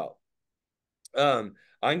lying about.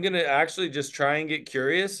 I'm gonna actually just try and get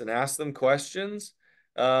curious and ask them questions,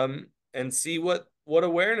 and see what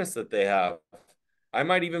awareness that they have. I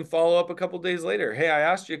might even follow up a couple days later. Hey, I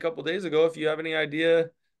asked you a couple days ago if you have any idea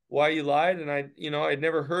why you lied, and I'd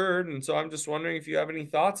never heard, and so I'm just wondering if you have any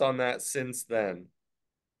thoughts on that since then.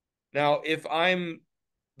 Now, if I'm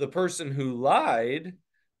the person who lied,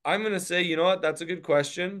 I'm going to say, you know what, that's a good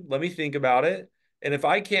question. Let me think about it. And if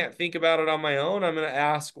I can't think about it on my own, I'm going to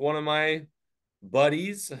ask one of my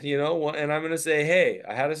buddies, and I'm going to say, hey,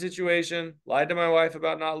 I had a situation, lied to my wife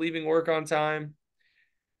about not leaving work on time,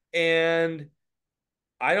 and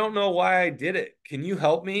I don't know why I did it. Can you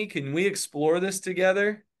help me? Can we explore this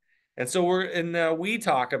together? And so we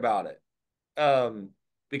talk about it,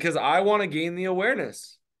 because I want to gain the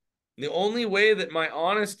awareness. The only way that my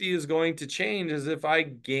honesty is going to change is if I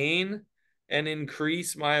gain and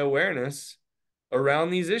increase my awareness around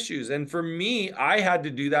these issues. And for me, I had to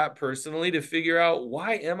do that personally to figure out,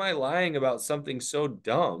 why am I lying about something so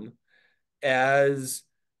dumb as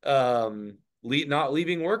not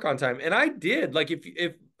leaving work on time? And I did. Like,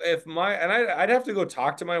 if my and I'd have to go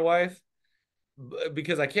talk to my wife,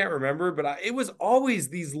 because I can't remember, but it was always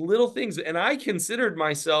these little things. And I considered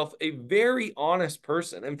myself a very honest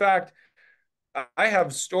person. In fact, I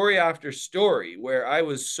have story after story where I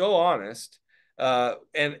was so honest,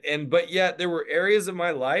 but yet there were areas of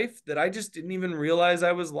my life that I just didn't even realize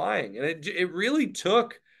I was lying, and it really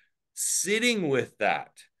took sitting with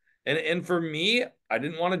that. And for me, I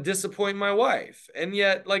didn't want to disappoint my wife, and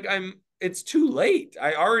yet, like, it's too late.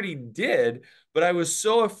 I already did, but I was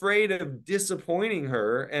so afraid of disappointing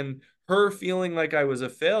her and her feeling like I was a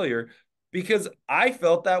failure, because I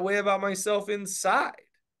felt that way about myself inside.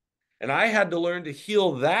 And I had to learn to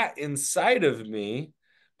heal that inside of me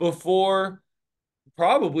before,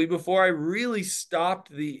 probably before I really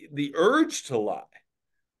stopped the urge to lie,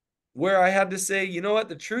 where I had to say, you know what,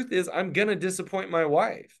 the truth is I'm going to disappoint my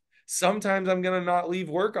wife. Sometimes I'm going to not leave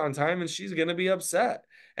work on time and she's going to be upset.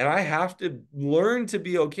 And I have to learn to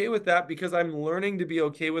be okay with that, because I'm learning to be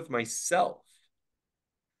okay with myself.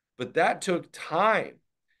 But that took time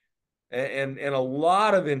and a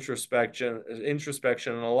lot of introspection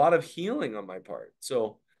and a lot of healing on my part.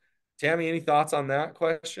 So Tammy, any thoughts on that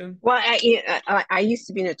question? Well, I used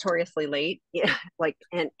to be notoriously late, yeah, like,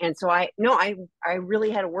 and so I no, I really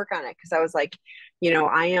had to work on it because I was like,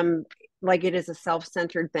 I am like it is a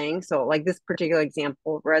self-centered thing. So like this particular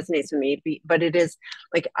example resonates with me, but it is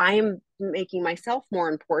like I am making myself more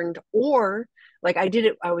important, or like I did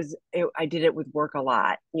it with work a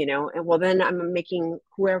lot, and well then I'm making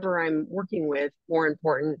whoever I'm working with more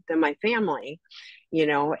important than my family,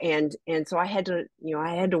 and so I had to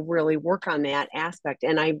really work on that aspect,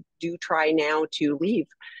 and I do try now to leave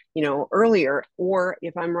earlier, or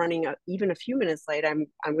if I'm running even a few minutes late, I'm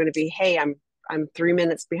going to be, hey, I'm 3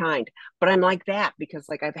 minutes behind, but I'm like that because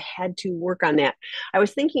like I've had to work on that. I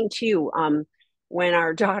was thinking too, when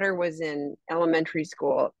our daughter was in elementary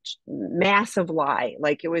school, massive lie,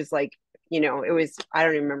 like it was like, it was, I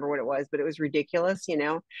don't even remember what it was, but it was ridiculous,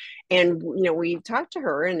 and we talked to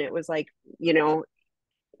her and it was like, you know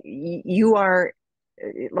you are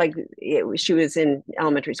like she was in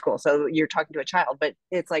elementary school, so you're talking to a child, but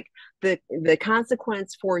it's like the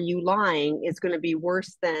consequence for you lying is going to be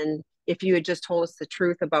worse than if you had just told us the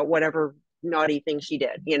truth about whatever naughty thing she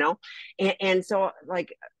did, and so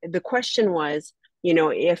like the question was,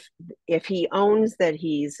 if he owns that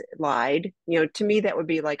he's lied, to me that would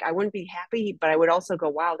be like, I wouldn't be happy, but I would also go,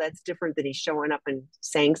 wow, that's different that he's showing up and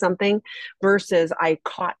saying something versus I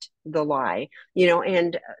caught the lie,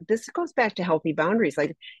 and this goes back to healthy boundaries.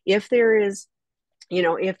 Like if there is,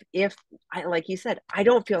 if I, like you said, I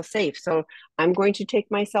don't feel safe, so I'm going to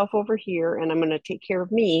take myself over here and I'm going to take care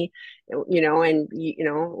of me, and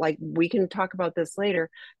like we can talk about this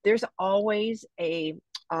later. There's always a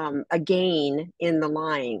gain in the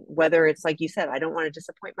lying, whether it's like you said, I don't want to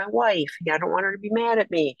disappoint my wife, I don't want her to be mad at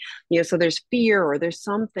me, so there's fear or there's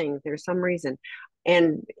something, there's some reason.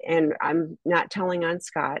 And I'm not telling on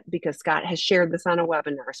Scott because Scott has shared this on a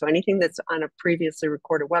webinar. So anything that's on a previously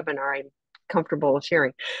recorded webinar, I'm comfortable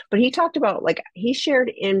sharing. But he talked about, like, he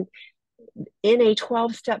shared in a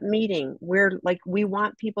 12-step meeting where like we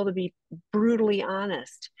want people to be brutally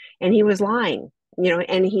honest, and he was lying,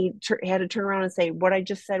 and he had to turn around and say what I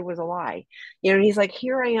just said was a lie, and he's like,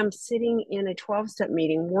 here I am sitting in a 12-step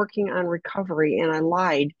meeting working on recovery and I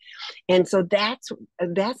lied. And so that's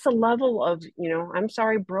the level of, I'm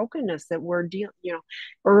sorry, brokenness that we're dealing,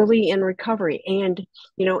 early in recovery. And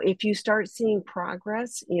if you start seeing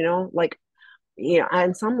progress, like,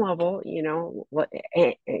 on some level,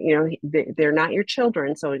 they're not your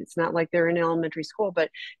children, so it's not like they're in elementary school, but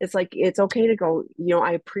it's like it's okay to go,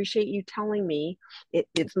 I appreciate you telling me.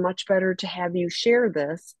 It's much better to have you share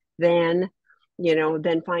this than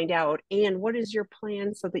find out. And what is your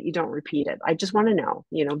plan so that you don't repeat it? I just want to know,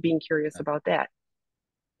 being curious about that.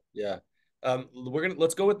 Yeah.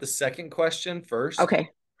 Let's go with the second question first. Okay.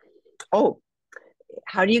 Oh,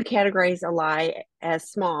 how do you categorize a lie as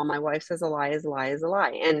small? My wife says a lie is a lie is a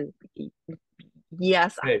lie. And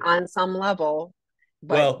yes, Okay. on some level,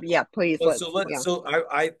 but Well, yeah, please, yeah.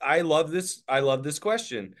 I love this. I love this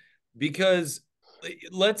question because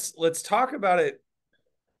let's talk about it.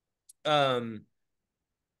 Um,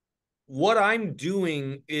 what I'm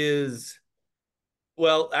doing is,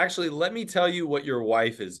 well, actually, let me tell you what your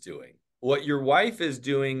wife is doing. What your wife is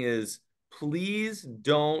doing is, please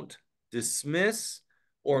don't dismiss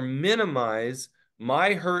or minimize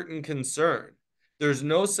my hurt and concern. There's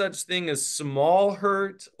no such thing as small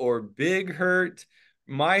hurt or big hurt.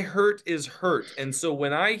 My hurt is hurt. And so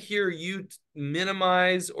when I hear you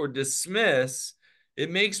minimize or dismiss,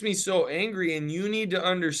 it makes me so angry. And you need to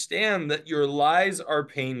understand that your lies are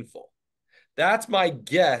painful. That's my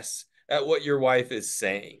guess at what your wife is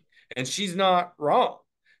saying. And she's not wrong.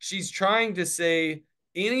 She's trying to say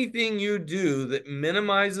anything you do that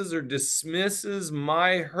minimizes or dismisses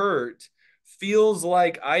my hurt feels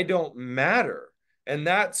like I don't matter. And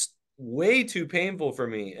that's way too painful for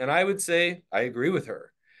me. And I would say I agree with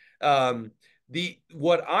her. The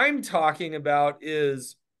what I'm talking about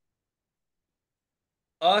is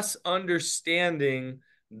us understanding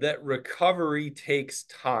that recovery takes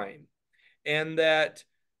time, and that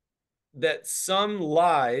some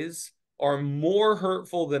lies are more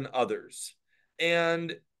hurtful than others.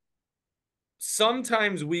 And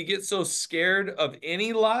sometimes we get so scared of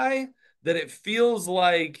any lie that it feels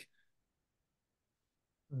like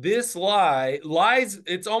this lies,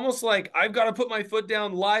 it's almost like I've got to put my foot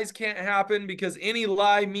down. Lies can't happen because any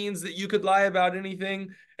lie means that you could lie about anything.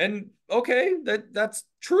 And okay, that's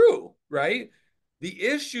true, right? The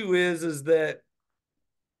issue is that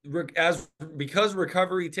as because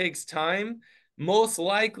recovery takes time, most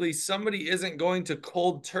likely somebody isn't going to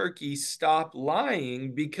cold turkey stop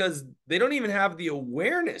lying because they don't even have the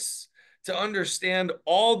awareness to understand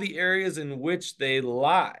all the areas in which they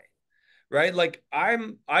lie. right? Like I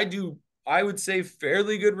would say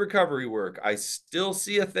fairly good recovery work. I still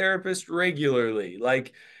see a therapist regularly.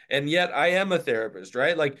 Like, and yet I am a therapist,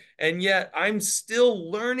 right? Like, and yet I'm still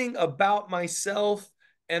learning about myself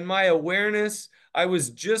and my awareness. I was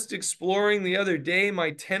just exploring the other day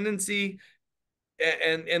my tendency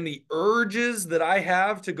and the urges that I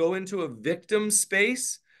have to go into a victim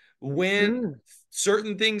space when Mm.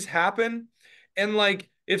 certain things happen. And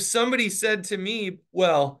like if somebody said to me,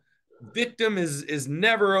 well, victim is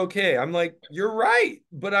never okay. I'm like, you're right,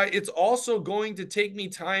 but it's also going to take me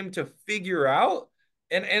time to figure out,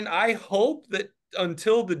 and I hope that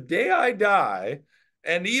until the day I die,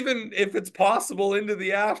 and even if it's possible into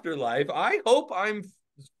the afterlife, I hope I'm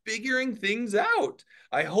figuring things out.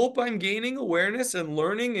 I hope I'm gaining awareness and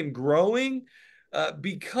learning and growing,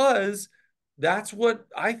 because that's what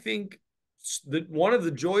I think that one of the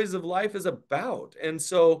joys of life is about. And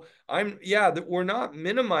so yeah, that we're not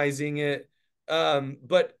minimizing it,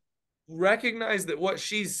 but recognize that what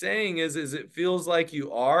she's saying is it feels like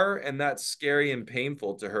you are, and that's scary and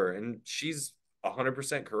painful to her. And she's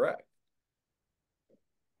 100% correct.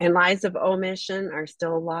 And lies of omission are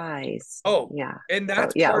still lies. Oh, Yeah. and So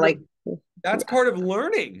yeah, like that's yes. part of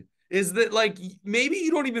learning, is that like maybe you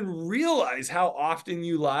don't even realize how often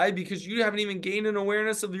you lie because you haven't even gained an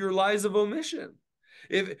awareness of your lies of omission.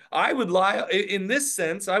 If I would lie in this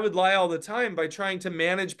sense, I would lie all the time by trying to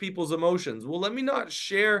manage people's emotions. Well, let me not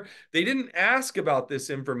share. They didn't ask about this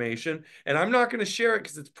information, and I'm not going to share it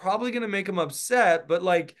because it's probably going to make them upset. But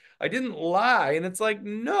like, I didn't lie. And it's like,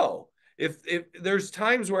 no. If there's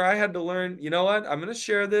times where I had to learn, you know what, I'm going to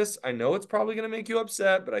share this. I know it's probably going to make you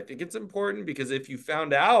upset, but I think it's important because if you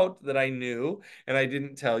found out that I knew and I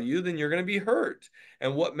didn't tell you, then you're going to be hurt.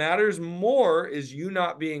 And what matters more is you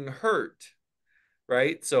not being hurt,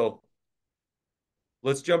 right? So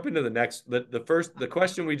let's jump into the next. The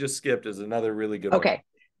question we just skipped is another really good one. Okay.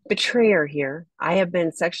 Betrayer here. I have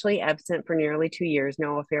been sexually absent for nearly 2 years,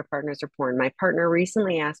 no affair partners or porn. My partner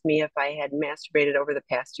recently asked me if I had masturbated over the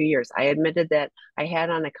past 2 years. I admitted that I had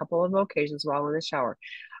on a couple of occasions while in the shower.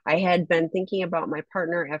 I had been thinking about my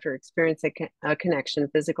partner after experiencing a connection,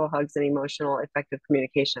 physical hugs, and emotional, effective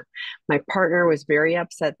communication. My partner was very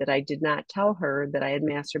upset that I did not tell her that I had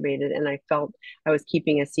masturbated, and I felt I was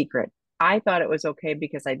keeping a secret. I thought it was okay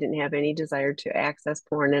because I didn't have any desire to access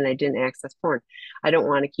porn and I didn't access porn. I don't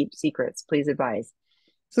want to keep secrets. Please advise.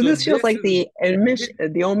 So So this feels like the admission, the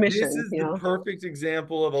this omission, is you the know. perfect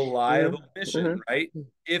example of a lie of omission, Mm-hmm. right?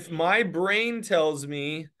 If my brain tells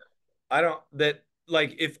me I don't that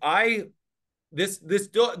like if I this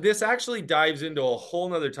actually dives into a whole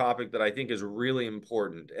nother topic that I think is really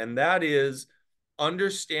important, and that is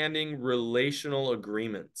understanding relational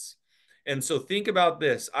agreements. And so think about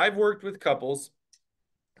this. I've worked with couples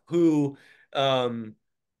who um,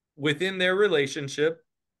 within their relationship,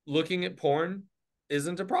 looking at porn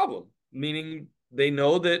isn't a problem. Meaning they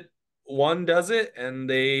know that one does it, and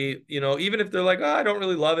they, even if they're like, oh, I don't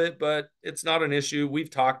really love it, but it's not an issue.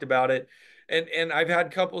 We've talked about it. And I've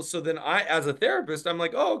had couples. So then I, as a therapist, I'm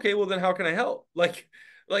like, oh, okay, well then how can I help?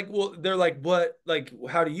 Well, they're like, what, like,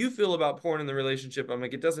 how do you feel about porn in the relationship? I'm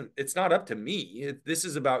like, it's not up to me. This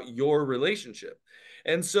is about your relationship.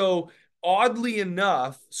 And so oddly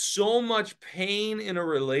enough, so much pain in a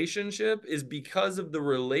relationship is because of the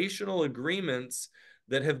relational agreements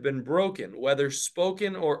that have been broken, whether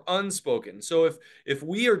spoken or unspoken. So if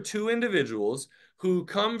we are two individuals who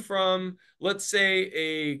come from, let's say,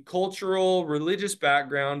 a cultural religious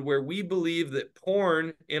background where we believe that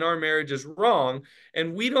porn in our marriage is wrong,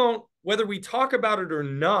 and we don't, whether we talk about it or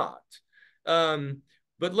not, um,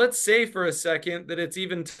 but let's say for a second that it's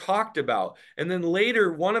even talked about. And then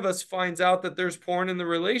later, one of us finds out that there's porn in the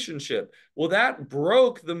relationship. Well, that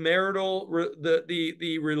broke the marital,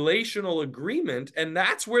 the relational agreement. And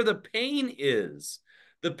that's where the pain is.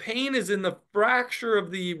 The pain is in the fracture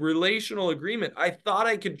of the relational agreement. I thought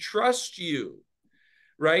I could trust you,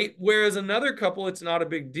 right? Whereas another couple, it's not a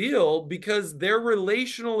big deal because their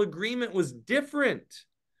relational agreement was different.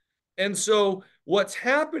 And so what's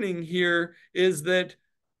happening here is that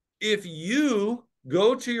if you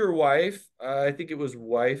go to your wife, I think it was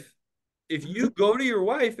wife, if you go to your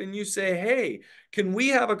wife and you say, hey, can we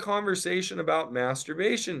have a conversation about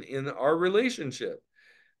masturbation in our relationship?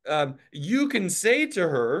 You can say to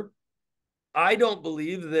her, I don't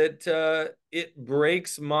believe that it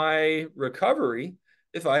breaks my recovery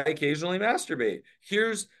if I occasionally masturbate.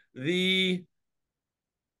 Here's the,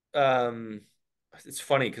 um, it's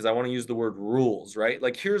funny because I want to use the word rules, right?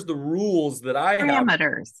 Like, here's the rules that I have.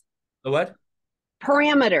 Parameters. The what?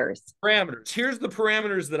 Parameters. Parameters. Here's the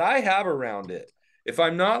parameters that I have around it. if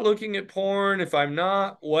I'm not looking at porn, if I'm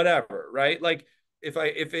not whatever, right? Like if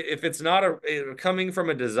it's not coming from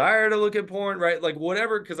a desire to look at porn, right? Like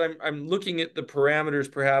whatever, because I'm looking at the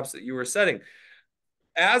parameters perhaps that you were setting.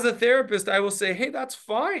 As a therapist, I will say, hey, that's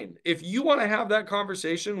fine. If you want to have that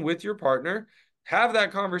conversation with your partner, have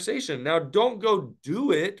that conversation. Now, don't go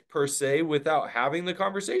do it per se without having the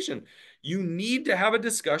conversation. You need to have a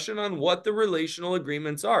discussion on what the relational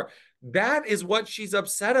agreements are. That is what she's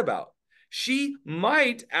upset about. She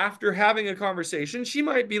might, after having a conversation, she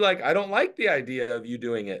might be like, I don't like the idea of you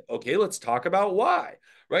doing it. Okay, let's talk about why,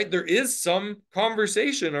 right? There is some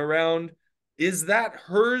conversation around, is that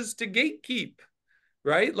hers to gatekeep?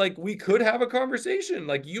 Right? Like we could have a conversation.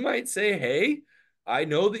 Like you might say, hey, I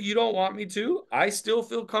know that you don't want me to. I still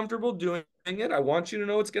feel comfortable doing it. I want you to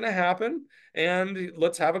know it's going to happen. And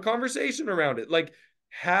let's have a conversation around it. Like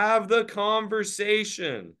have the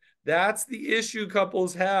conversation. That's the issue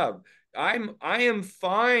couples have. I am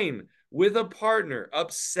fine with a partner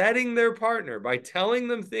upsetting their partner by telling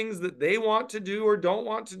them things that they want to do or don't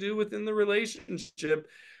want to do within the relationship,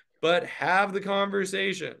 but have the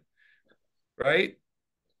conversation, right?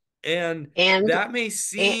 And And, that may and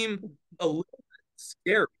seem a little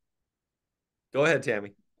scary. Go ahead,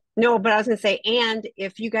 Tammy. no, but I was going to say, and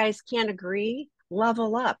if you guys can't agree,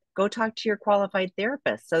 level up. Go talk to your qualified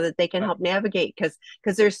therapist so that they can Right. help navigate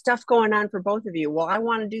because there's stuff going on for both of you. Well, I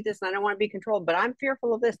want to do this and I don't want to be controlled, but I'm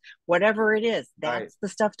fearful of this. Whatever it is, Right. that's the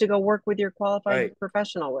stuff to go work with your qualified Right.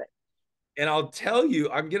 professional with. And I'll tell you,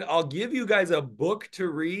 I'll give you guys a book to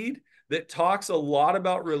read that talks a lot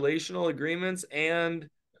about relational agreements and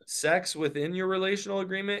sex within your relational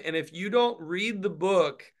agreement. And if you don't read the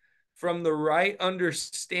book from the right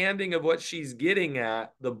understanding of what she's getting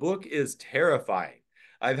at, the book is terrifying.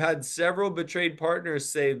 I've had several betrayed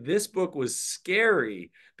partners say this book was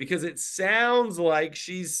scary because it sounds like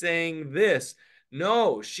she's saying this.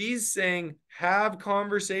 No, she's saying have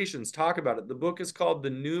conversations, talk about it. The book is called The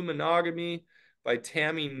New Monogamy by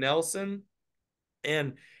Tammy Nelson.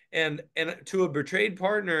 And and to a betrayed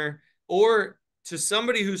partner or to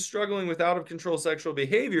somebody who's struggling with out of control sexual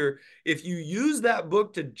behavior, if you use that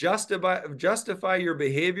book to justify your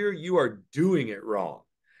behavior, you are doing it wrong.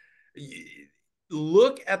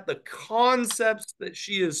 Look at the concepts that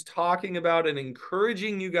she is talking about and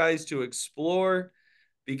encouraging you guys to explore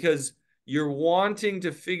because you're wanting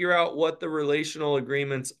to figure out what the relational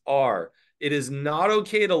agreements are. It is not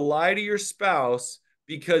okay to lie to your spouse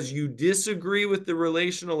because you disagree with the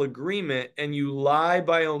relational agreement and you lie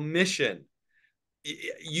by omission.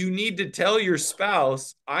 You need to tell your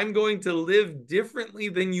spouse, I'm going to live differently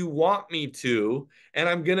than you want me to, and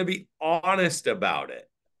I'm going to be honest about it.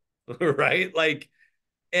 Right? Like,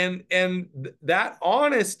 and that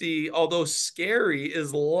honesty, although scary,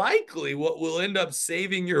 is likely what will end up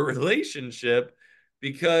saving your relationship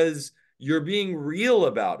because you're being real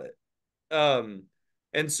about it. um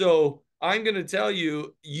and so I'm going to tell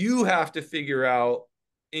you, you have to figure out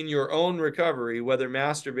in your own recovery whether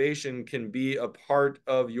masturbation can be a part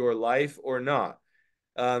of your life or not.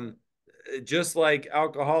 um just like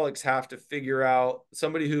alcoholics have to figure out,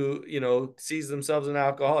 somebody who sees themselves an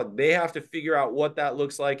alcoholic, they have to figure out what that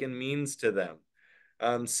looks like and means to them.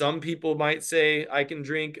 Some people might say I can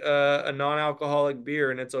drink a non-alcoholic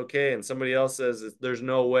beer and it's okay, and somebody else says there's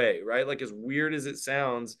no way, right? Like as weird as it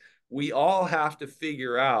sounds, we all have to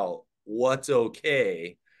figure out what's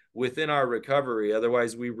okay within our recovery.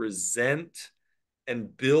 Otherwise we resent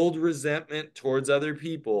and build resentment towards other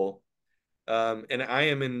people. And I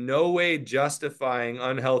am in no way justifying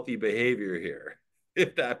unhealthy behavior here,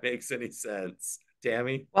 if that makes any sense.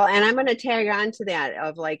 Tammy? Well, and I'm going to tag on to that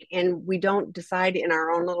of like, and we don't decide in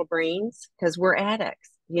our own little brains because we're addicts,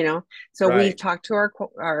 you know. So we Right. talk to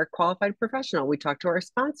our qualified professional, we talk to our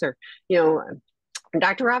sponsor, you know.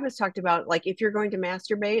 Dr. Robbins talked about like if you're going to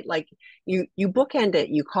masturbate, like you bookend it.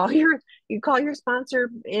 You call your sponsor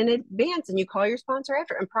in advance and you call your sponsor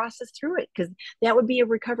after and process through it because that would be a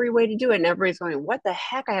recovery way to do it. And everybody's going, "What the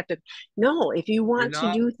heck? I have to." No, if you You're want to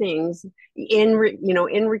not do things in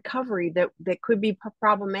recovery that could be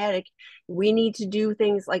problematic, we need to do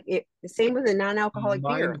things like it. The same with a non-alcoholic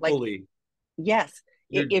beer. Like mindfully. yes,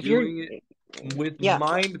 You're if you're doing it with yeah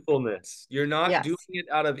mindfulness. You're not doing yes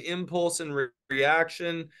it out of impulse and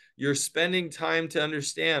reaction. You're spending time to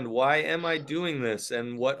understand, why am I doing this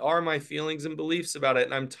and what are my feelings and beliefs about it?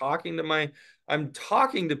 And I'm talking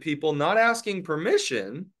to people, not asking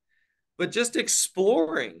permission, but just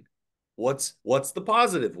exploring what's the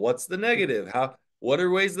positive, what's the negative, what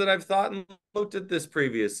are ways that I've thought and looked at this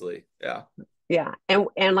previously. Yeah. Yeah,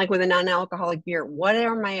 and like with a non-alcoholic beer, what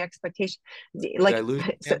are my expectations? Did Like, I lose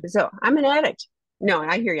you, so man? so I'm an addict. No,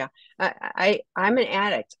 I hear you. I'm an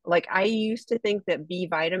addict. Like I used to think that B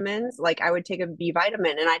vitamins, like I would take a B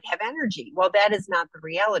vitamin and I'd have energy. Well, that is not the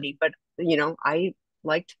reality. But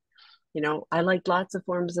liked, I liked lots of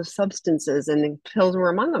forms of substances, and pills were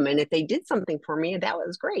among them. And if they did something for me, that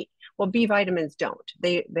was great. Well, B vitamins don't.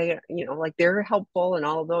 Like they're helpful and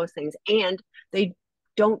all of those things, and they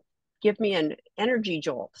don't give me an energy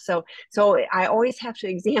jolt. So I always have to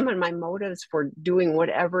examine my motives for doing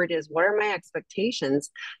whatever it is. What are my expectations,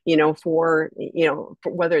 for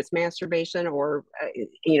whether it's masturbation or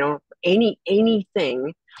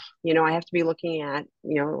anything. I have to be looking at,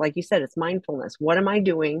 like you said, it's mindfulness. What am I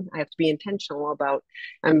doing? I have to be intentional about.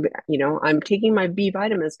 I'm taking my B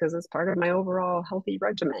vitamins because it's part of my overall healthy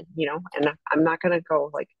regimen. And I'm not going to go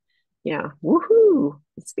like, yeah, woohoo,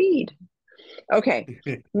 speed. Okay,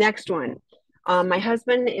 next one. My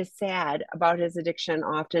husband is sad about his addiction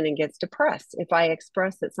often and gets depressed. If I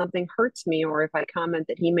express that something hurts me or if I comment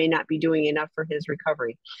that he may not be doing enough for his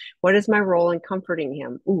recovery, what is my role in comforting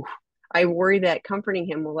him? Ooh, I worry that comforting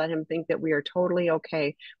him will let him think that we are totally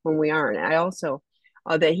okay when we aren't. I also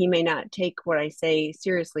that he may not take what I say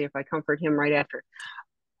seriously if I comfort him right after.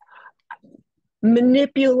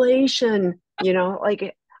 Manipulation,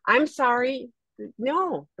 like I'm sorry.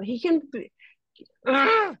 No, he can.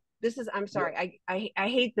 This is, I'm What, sorry, I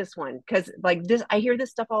hate this one because like this, I hear this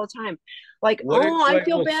stuff all the time. Like, what are, oh, I what,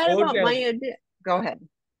 feel well, bad slow about my down. go ahead.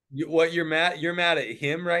 You're mad at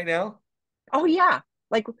him right now? Oh yeah,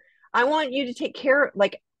 like I want you to take care.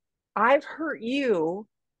 Like I've hurt you,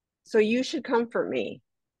 so you should comfort me.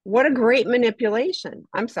 What a great manipulation.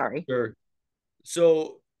 I'm sorry. Sure.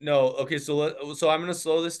 So no, okay, so I'm gonna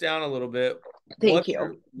slow this down a little bit. Thank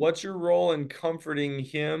you. What's your role in comforting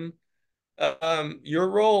him? Your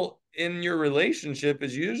role in your relationship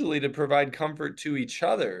is usually to provide comfort to each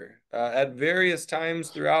other at various times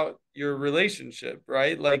throughout your relationship,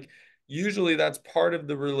 right? Like usually that's part of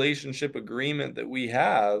the relationship agreement that we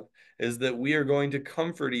have is that we are going to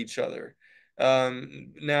comfort each other.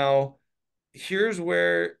 Now here's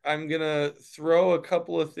where I'm gonna throw a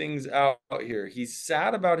couple of things out here. He's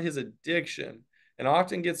sad about his addiction and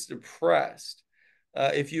often gets depressed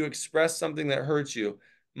if you express something that hurts you.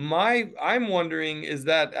 I'm wondering, is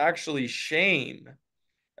that actually shame?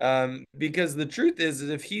 Because the truth is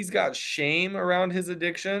if he's got shame around his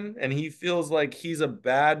addiction and he feels like he's a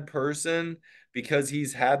bad person because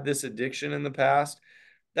he's had this addiction in the past,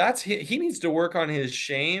 he needs to work on his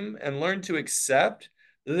shame and learn to accept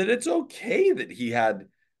that it's okay that he had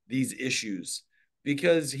these issues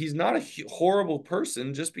because he's not a horrible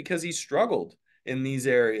person just because he struggled in these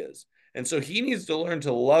areas. And so he needs to learn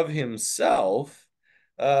to love himself,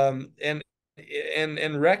 and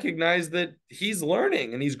recognize that he's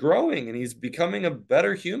learning and he's growing and he's becoming a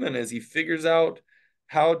better human as he figures out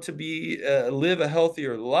how to be live a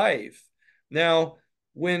healthier life. Now,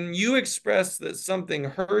 when you express that something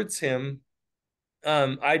hurts him,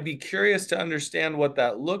 I'd be curious to understand what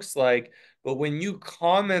that looks like. But when you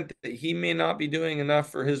comment that he may not be doing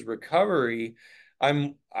enough for his recovery,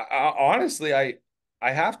 honestly,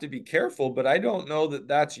 I have to be careful, but I don't know that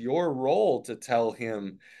that's your role to tell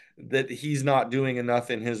him that he's not doing enough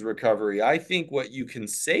in his recovery. I think what you can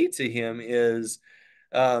say to him is,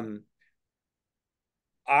 um,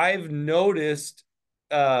 I've noticed,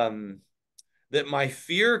 that my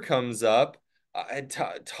fear comes up.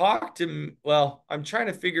 Talk to, well, I'm trying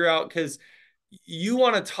to figure out because you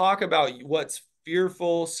want to talk about what's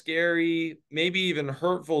fearful, scary, maybe even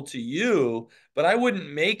hurtful to you, but I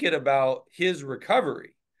wouldn't make it about his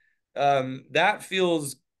recovery. That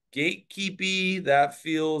feels gatekeepy. That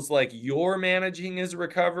feels like you're managing his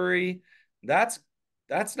recovery. That's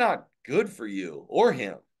that's not good for you or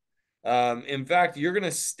him. In fact, you're going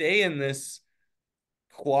to stay in this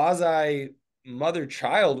quasi mother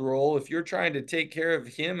child role if you're trying to take care of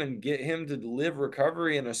him and get him to live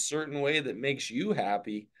recovery in a certain way that makes you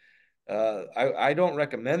happy. I don't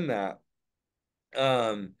recommend that.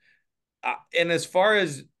 Um, and as far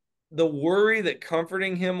as the worry that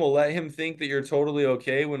comforting him will let him think that you're totally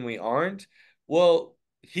okay when we aren't, well,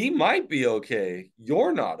 he might be okay.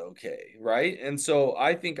 You're not okay, right? And so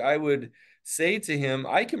I think I would say to him,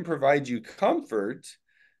 I can provide you comfort,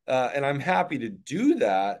 and I'm happy to do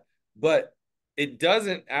that, but it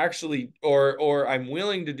doesn't actually, or I'm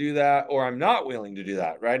willing to do that, or I'm not willing to do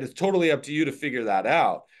that, right? It's totally up to you to figure that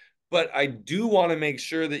out. But I do want to make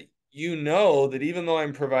sure that you know that even though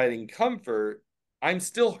I'm providing comfort, I'm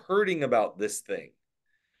still hurting about this thing,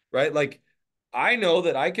 right? Like, I know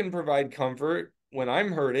that I can provide comfort when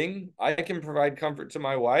I'm hurting. I can provide comfort to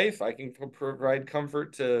my wife. I can provide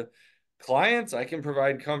comfort to clients, I can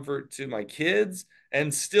provide comfort to my kids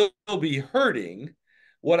and still be hurting.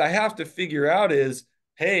 What I have to figure out is,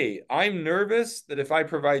 hey, I'm nervous that if I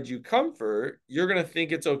provide you comfort, you're going to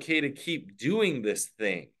think it's okay to keep doing this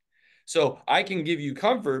thing. So I can give you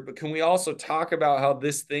comfort, but can we also talk about how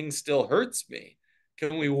this thing still hurts me?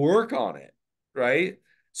 Can we work on it? Right?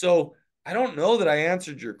 So I don't know that I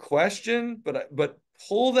answered your question, but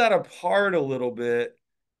pull that apart a little bit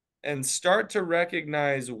and start to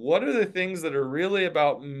recognize what are the things that are really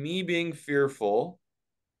about me being fearful,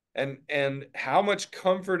 and how much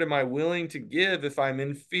comfort am I willing to give if I'm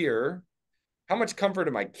in fear? How much comfort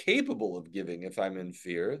am I capable of giving if I'm in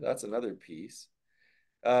fear? That's another piece.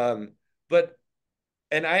 Um, but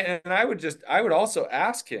I would also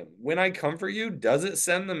ask him, when I comfort you, does it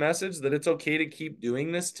send the message that it's okay to keep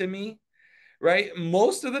doing this to me? Right?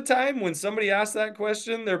 Most of the time, when somebody asks that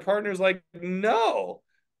question, their partner's like, no,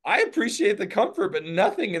 I appreciate the comfort, but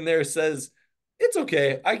nothing in there says, it's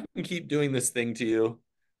okay. I can keep doing this thing to you.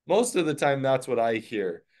 Most of the time, that's what I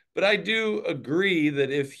hear. But I do agree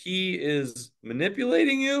that if he is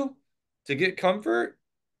manipulating you to get comfort,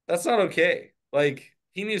 that's not okay. Like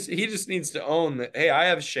he just needs to own that, hey, I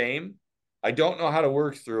have shame. I don't know how to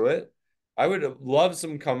work through it. I would love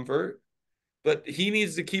some comfort, but he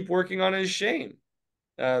needs to keep working on his shame,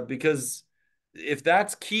 because if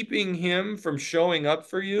that's keeping him from showing up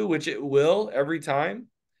for you, which it will every time,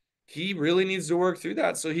 he really needs to work through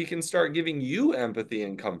that so he can start giving you empathy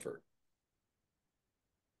and comfort.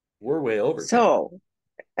 We're way over time. So,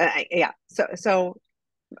 yeah. So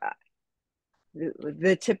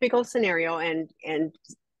the typical scenario, and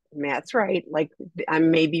Matt's right. Like,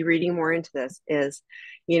 I'm maybe reading more into this is,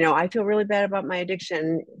 I feel really bad about my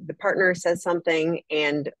addiction. The partner says something,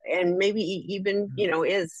 and maybe even,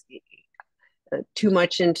 is too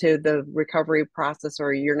much into the recovery process,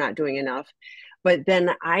 or you're not doing enough. But then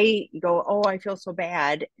I go, oh, I feel so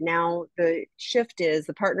bad. Now the shift is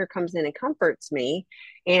the partner comes in and comforts me,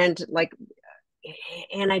 and like,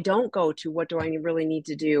 and I don't go to what do I really need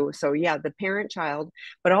to do. So yeah, the parent child,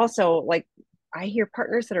 but also like I hear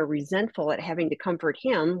partners that are resentful at having to comfort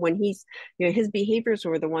him when he's, his behaviors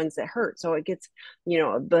were the ones that hurt. So it gets,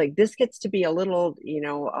 like this gets to be a little,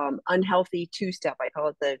 unhealthy two-step. I call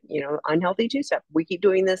it the, unhealthy two-step. We keep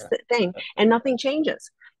doing this thing and nothing changes,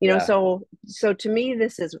 Yeah. so to me,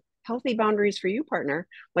 this is healthy boundaries for you, partner.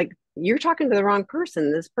 Like, you're talking to the wrong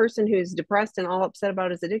person. This person who's depressed and all upset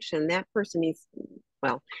about his addiction, that person needs,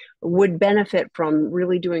 well, would benefit from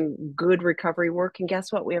really doing good recovery work. And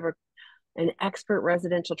guess what? We have an expert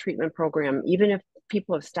residential treatment program. Even if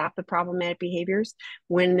people have stopped the problematic behaviors,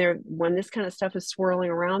 when this kind of stuff is swirling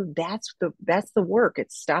around, that's the work.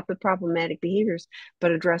 It's stop the problematic behaviors,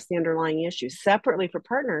 but address the underlying issues. Separately, for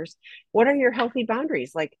partners, what are your healthy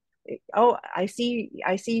boundaries? Like, oh, I see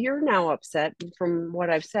you're now upset from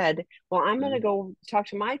what I've said. Well, I'm going to go talk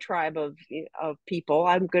to my tribe of people.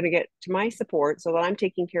 I'm going to get to my support so that I'm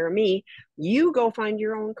taking care of me. You go find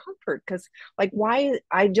your own comfort. Because, like, why,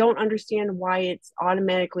 I don't understand why it's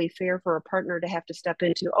automatically fair for a partner to have to step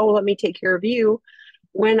into, oh, let me take care of you,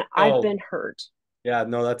 when I've Oh, been hurt. yeah,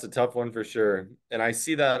 no, that's a tough one for sure. And I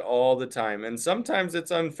see that all the time. And sometimes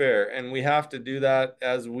it's unfair, and we have to do that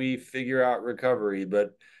as we figure out recovery.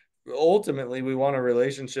 But ultimately, we want a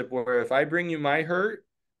relationship where if I bring you my hurt,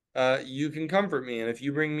 you can comfort me. And if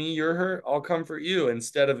you bring me your hurt, I'll comfort you,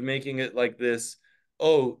 instead of making it like this,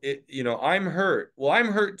 oh, I'm hurt. Well,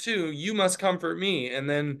 I'm hurt too. You must comfort me. And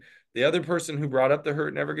then the other person who brought up the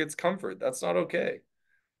hurt never gets comfort. That's not okay.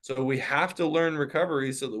 So we have to learn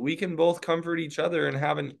recovery so that we can both comfort each other and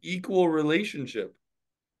have an equal relationship.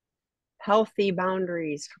 Healthy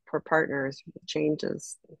boundaries for partners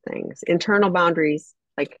changes things. Internal boundaries,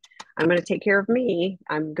 like, I'm going to take care of me.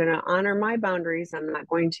 I'm going to honor my boundaries. I'm not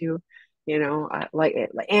going to, like,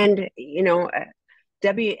 and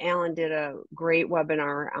Debbie Allen did a great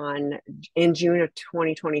webinar in June of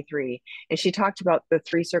 2023, and she talked about the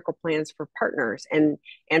 3 circle plans for partners. And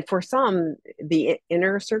for some, the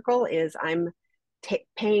inner circle is, I'm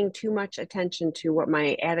paying too much attention to what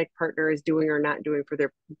my addict partner is doing or not doing for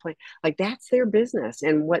their plan. Like, that's their business,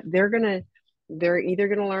 and what they're either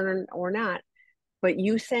gonna learn or not. But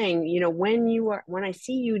you saying, when I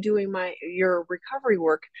see you doing your recovery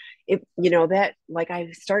work, that, like,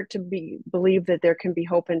 I start to believe that there can be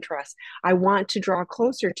hope and trust. I want to draw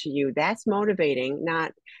closer to you. That's motivating.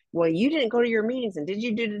 Not, well, you didn't go to your meetings, and did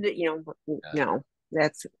you do it? Yeah. No,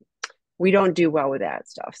 that's, we don't do well with that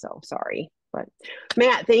stuff. So sorry. But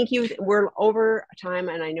Matt, thank you. We're over time,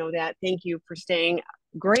 and I know that. Thank you for staying.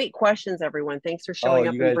 Great questions, everyone. Thanks for Oh, showing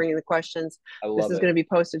up you and guys, bringing the questions. I This love is going it. to be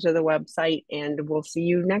posted to the website, and we'll see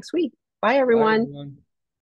you next week. Bye, Bye, everyone. everyone.